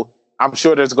people. I'm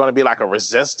sure there's going to be like a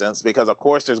resistance because, of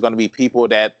course, there's going to be people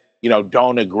that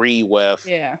don't agree with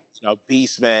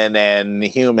Beastmen and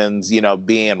humans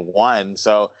being one.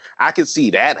 So I could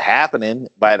see that happening,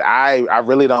 but I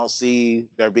really don't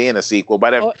see there being a sequel.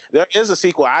 But if there is a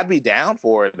sequel, I'd be down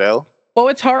for it though. Well,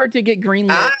 it's hard to get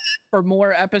greenlit for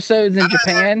more episodes in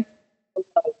Japan.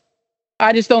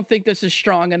 I just don't think this is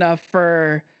strong enough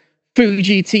for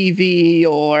Fuji TV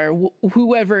or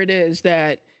whoever it is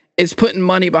that is putting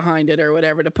money behind it or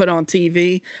whatever to put on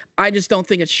TV. I just don't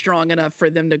think it's strong enough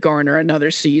for them to garner another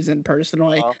season.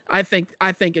 Personally, I think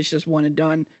it's just one and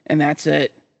done, and that's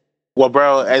it. Well,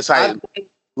 bro, it's like,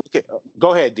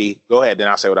 go ahead, D. Go ahead, then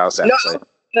I'll say what I was saying. No, I'm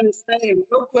gonna say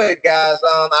real quick, guys.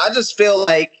 I just feel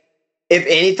like if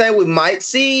anything, we might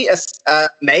see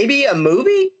maybe a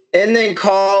movie and then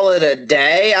call it a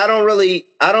day. I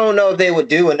don't know if they would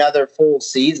do another full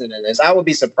season of this. I would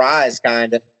be surprised,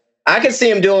 kind of. I could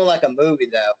see them doing like a movie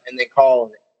though, and then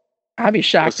calling it. I'd be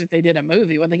shocked if they did a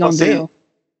movie. What are they gonna do?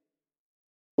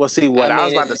 Well, see what I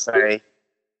was about to say.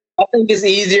 I think it's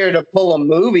easier to pull a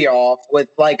movie off with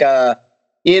like a,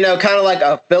 kind of like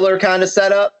a filler kind of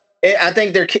setup. I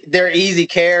think they're easy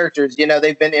characters.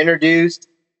 They've been introduced,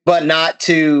 but not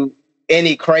to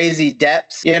any crazy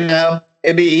depths.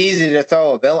 It'd be easy to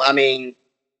throw a villain. I mean,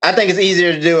 I think it's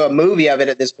easier to do a movie of it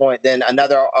at this point than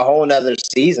a whole another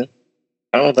season.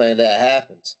 I don't think that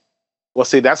happens. Well,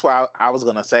 see, that's why I was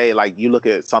going to say, like, you look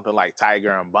at something like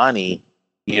Tiger and Bunny,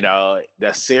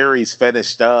 the series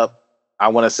finished up, I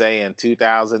want to say in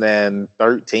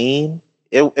 2013,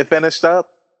 it finished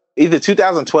up, either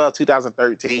 2012,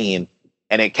 2013,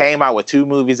 and it came out with 2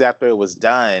 movies after it was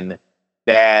done.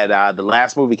 That the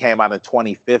last movie came out in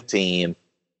 2015,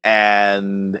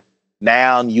 and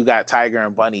now you got Tiger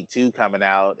and Bunny 2 coming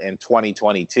out in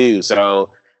 2022.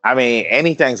 So, I mean,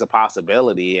 anything's a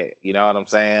possibility. You know what I'm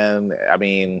saying? I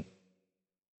mean,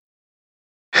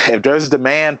 if there's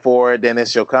demand for it, then it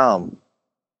shall come.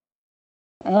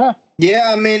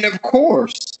 Yeah, I mean, of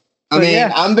course.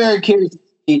 I'm very curious.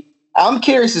 I'm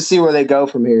curious to see where they go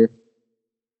from here.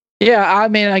 Yeah, I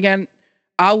mean, again,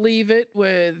 I'll leave it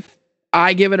with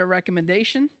I give it a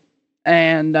recommendation,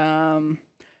 and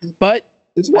but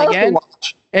it's worth the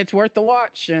watch. It's worth the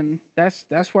watch, and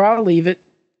that's where I'll leave it.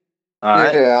 All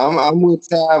right. Yeah, I'm with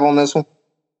Tav on this one.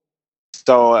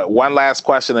 So one last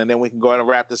question, and then we can go ahead and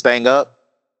wrap this thing up.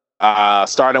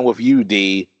 Starting with you,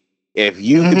 D. If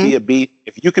you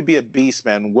could be a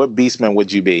Beastman, what Beastman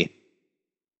would you be?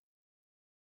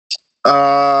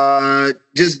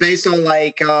 Just based on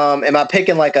like, am I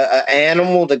picking like a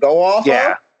animal to go off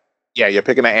of? Yeah, you're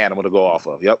picking an animal to go off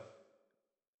of. Yep.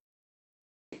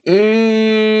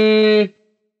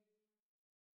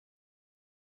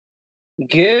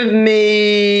 Give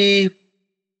me.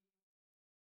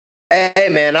 Hey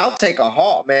man, I'll take a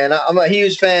hawk, man. I'm a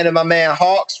huge fan of my man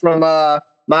Hawks from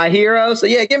My Hero. So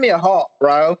yeah, give me a hawk,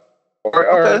 bro,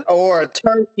 or a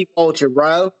turkey vulture,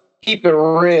 bro. Keep it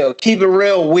real. Keep it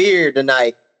real weird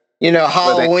tonight.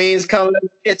 Halloween's coming up.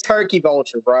 It's turkey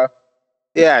vulture, bro.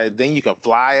 Yeah, then you can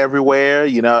fly everywhere.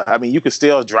 I mean, you can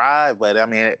still drive, but I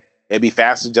mean, it'd be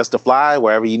faster just to fly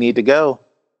wherever you need to go.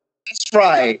 That's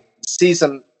right. See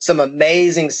some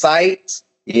amazing sights.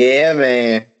 Yeah,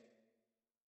 man.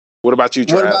 What about you,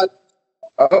 Trav?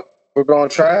 We're going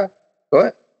to try. Go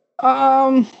ahead.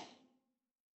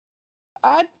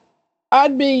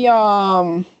 I'd be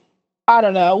I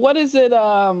don't know. What is it?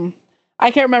 I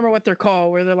can't remember what they're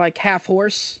called, where they're like half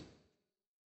horse.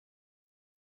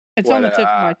 It's on the tip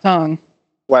of my tongue.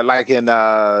 What, like in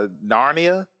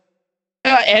Narnia?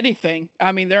 Anything.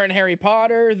 I mean, they're in Harry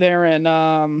Potter. They're in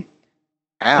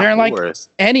they're in like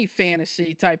any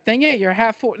fantasy type thing. Yeah, you're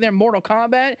half. They're in Mortal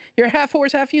Kombat. You're half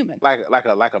horse, half human. Like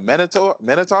a Minotaur.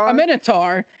 A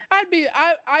Minotaur.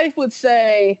 I would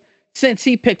say, since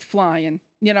he picked flying,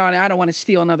 and I don't want to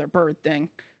steal another bird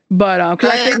thing, but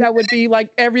because I think that would be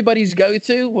like everybody's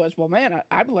go-to was, well, man,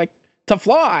 I'd like to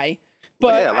fly,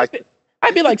 but yeah,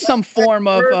 I'd be like some form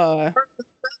of.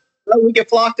 We can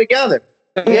flock together.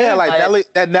 Yeah,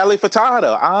 like Nelly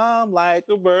Furtado. I'm like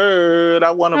a bird.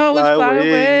 I want to fly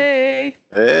away.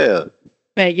 Yeah.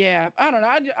 Man, yeah. I don't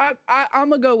know. I'm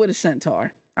gonna go with a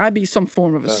centaur. I'd be some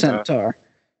form of a centaur.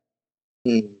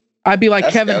 I'd be like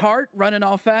Kevin Hart, running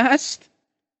all fast.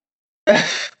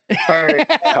 Oh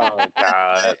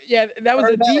God. Yeah, that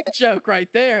was a deep joke right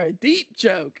there. A deep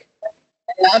joke.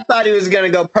 I thought he was gonna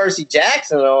go Percy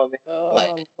Jackson on me.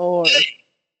 Oh Lord.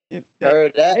 They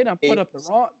done put up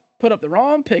the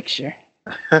wrong picture.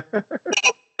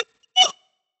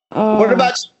 What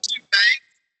about you?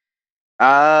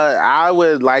 I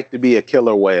would like to be a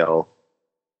killer whale.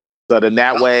 So then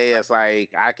that way it's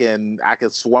like I can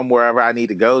swim wherever I need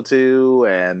to go to,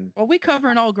 and we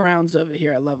covering all grounds over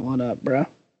here at Leveling Up, bro.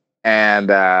 And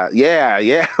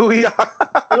yeah, we are.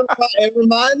 It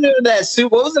reminded me of that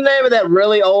suit. What was the name of that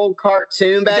really old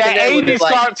cartoon back in the day? That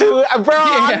 80s cartoon, bro. Yeah.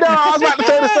 I know. I was about to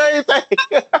say the same thing.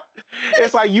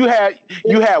 It's like you had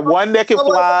one that could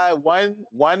fly,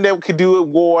 one that could do it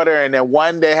water, and then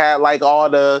one that had like all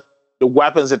the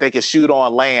weapons that they could shoot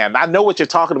on land. I know what you're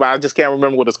talking about. I just can't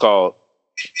remember what it's called.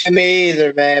 Me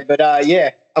either, man. But yeah,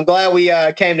 I'm glad we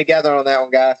came together on that one,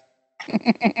 guys.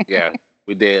 Yeah,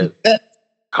 we did.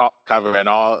 Covering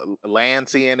all land,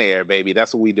 sea, and air, baby.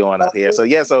 That's what we doing up here. So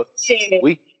yeah,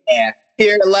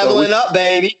 here Leveling Up,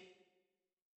 baby.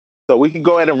 So we can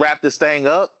go ahead and wrap this thing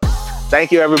up.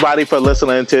 Thank you, everybody, for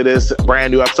listening to this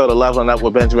brand new episode of Leveling Up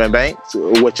with Benjamin Banks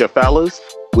with your fellas.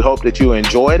 We hope that you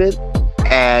enjoyed it.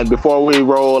 And before we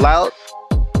roll out,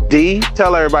 D,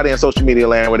 tell everybody in social media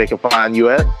land where they can find you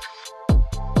at.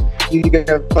 You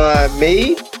can find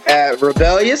me at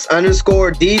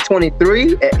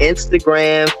rebellious_D23 at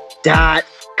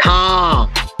Instagram.com.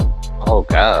 Oh,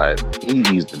 God. He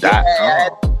used the .com.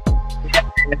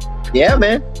 Yeah,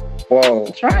 man. Whoa.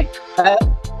 That's right.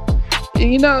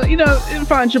 You know,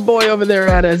 find your boy over there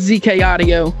at ZK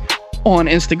Audio on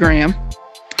Instagram.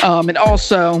 And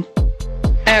also,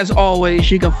 as always,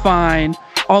 you can find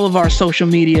all of our social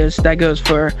medias. That goes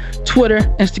for Twitter,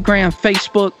 Instagram,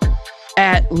 Facebook,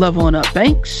 at Leveling Up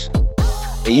Banks.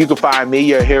 And you can find me,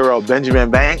 your hero, Benjamin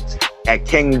Banks, at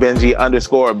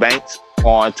KingBenji_Banks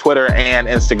on Twitter and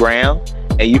Instagram.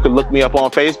 And you can look me up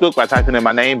on Facebook by typing in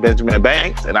my name, Benjamin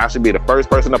Banks, and I should be the first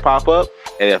person to pop up.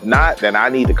 And if not, then I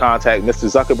need to contact Mr.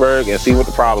 Zuckerberg and see what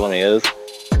the problem is.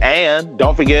 And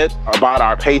don't forget about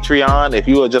our Patreon. If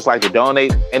you would just like to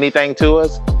donate anything to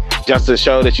us, just to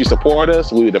show that you support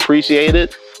us, we would appreciate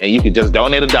it. And you can just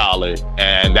donate $1,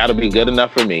 and that'll be good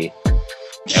enough for me.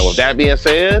 And with that being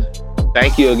said,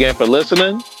 thank you again for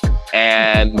listening.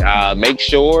 And make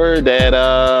sure that,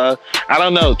 I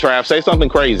don't know, Trav, say something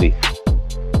crazy.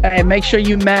 Hey, make sure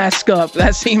you mask up.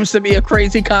 That seems to be a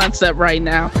crazy concept right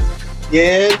now.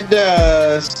 Yeah, it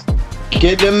does.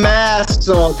 Get the masks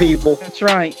on, people. That's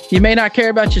right. You may not care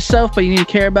about yourself, but you need to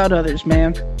care about others,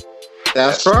 man.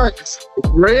 That's right. It's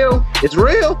real. It's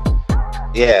real.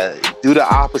 Yeah, do the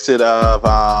opposite of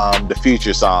the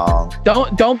Future song.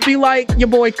 Don't be like your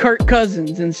boy Kirk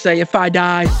Cousins and say, if I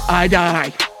die, I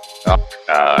die. Oh,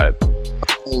 God.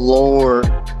 Lord.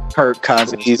 Kirk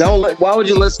Cousins. Why would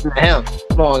you listen to him?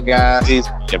 Come on, guys. Please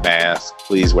wear your mask.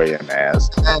 Please wear your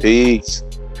mask. Peace.